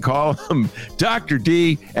Alton, they call him Dr.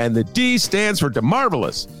 D, and the D stands for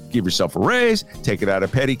DeMarvelous. Give yourself a raise. Take it out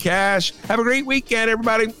of petty cash. Have a great weekend,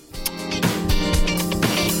 everybody.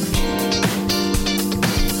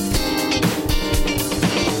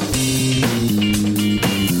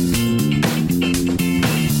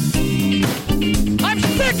 I'm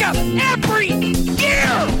sick of it.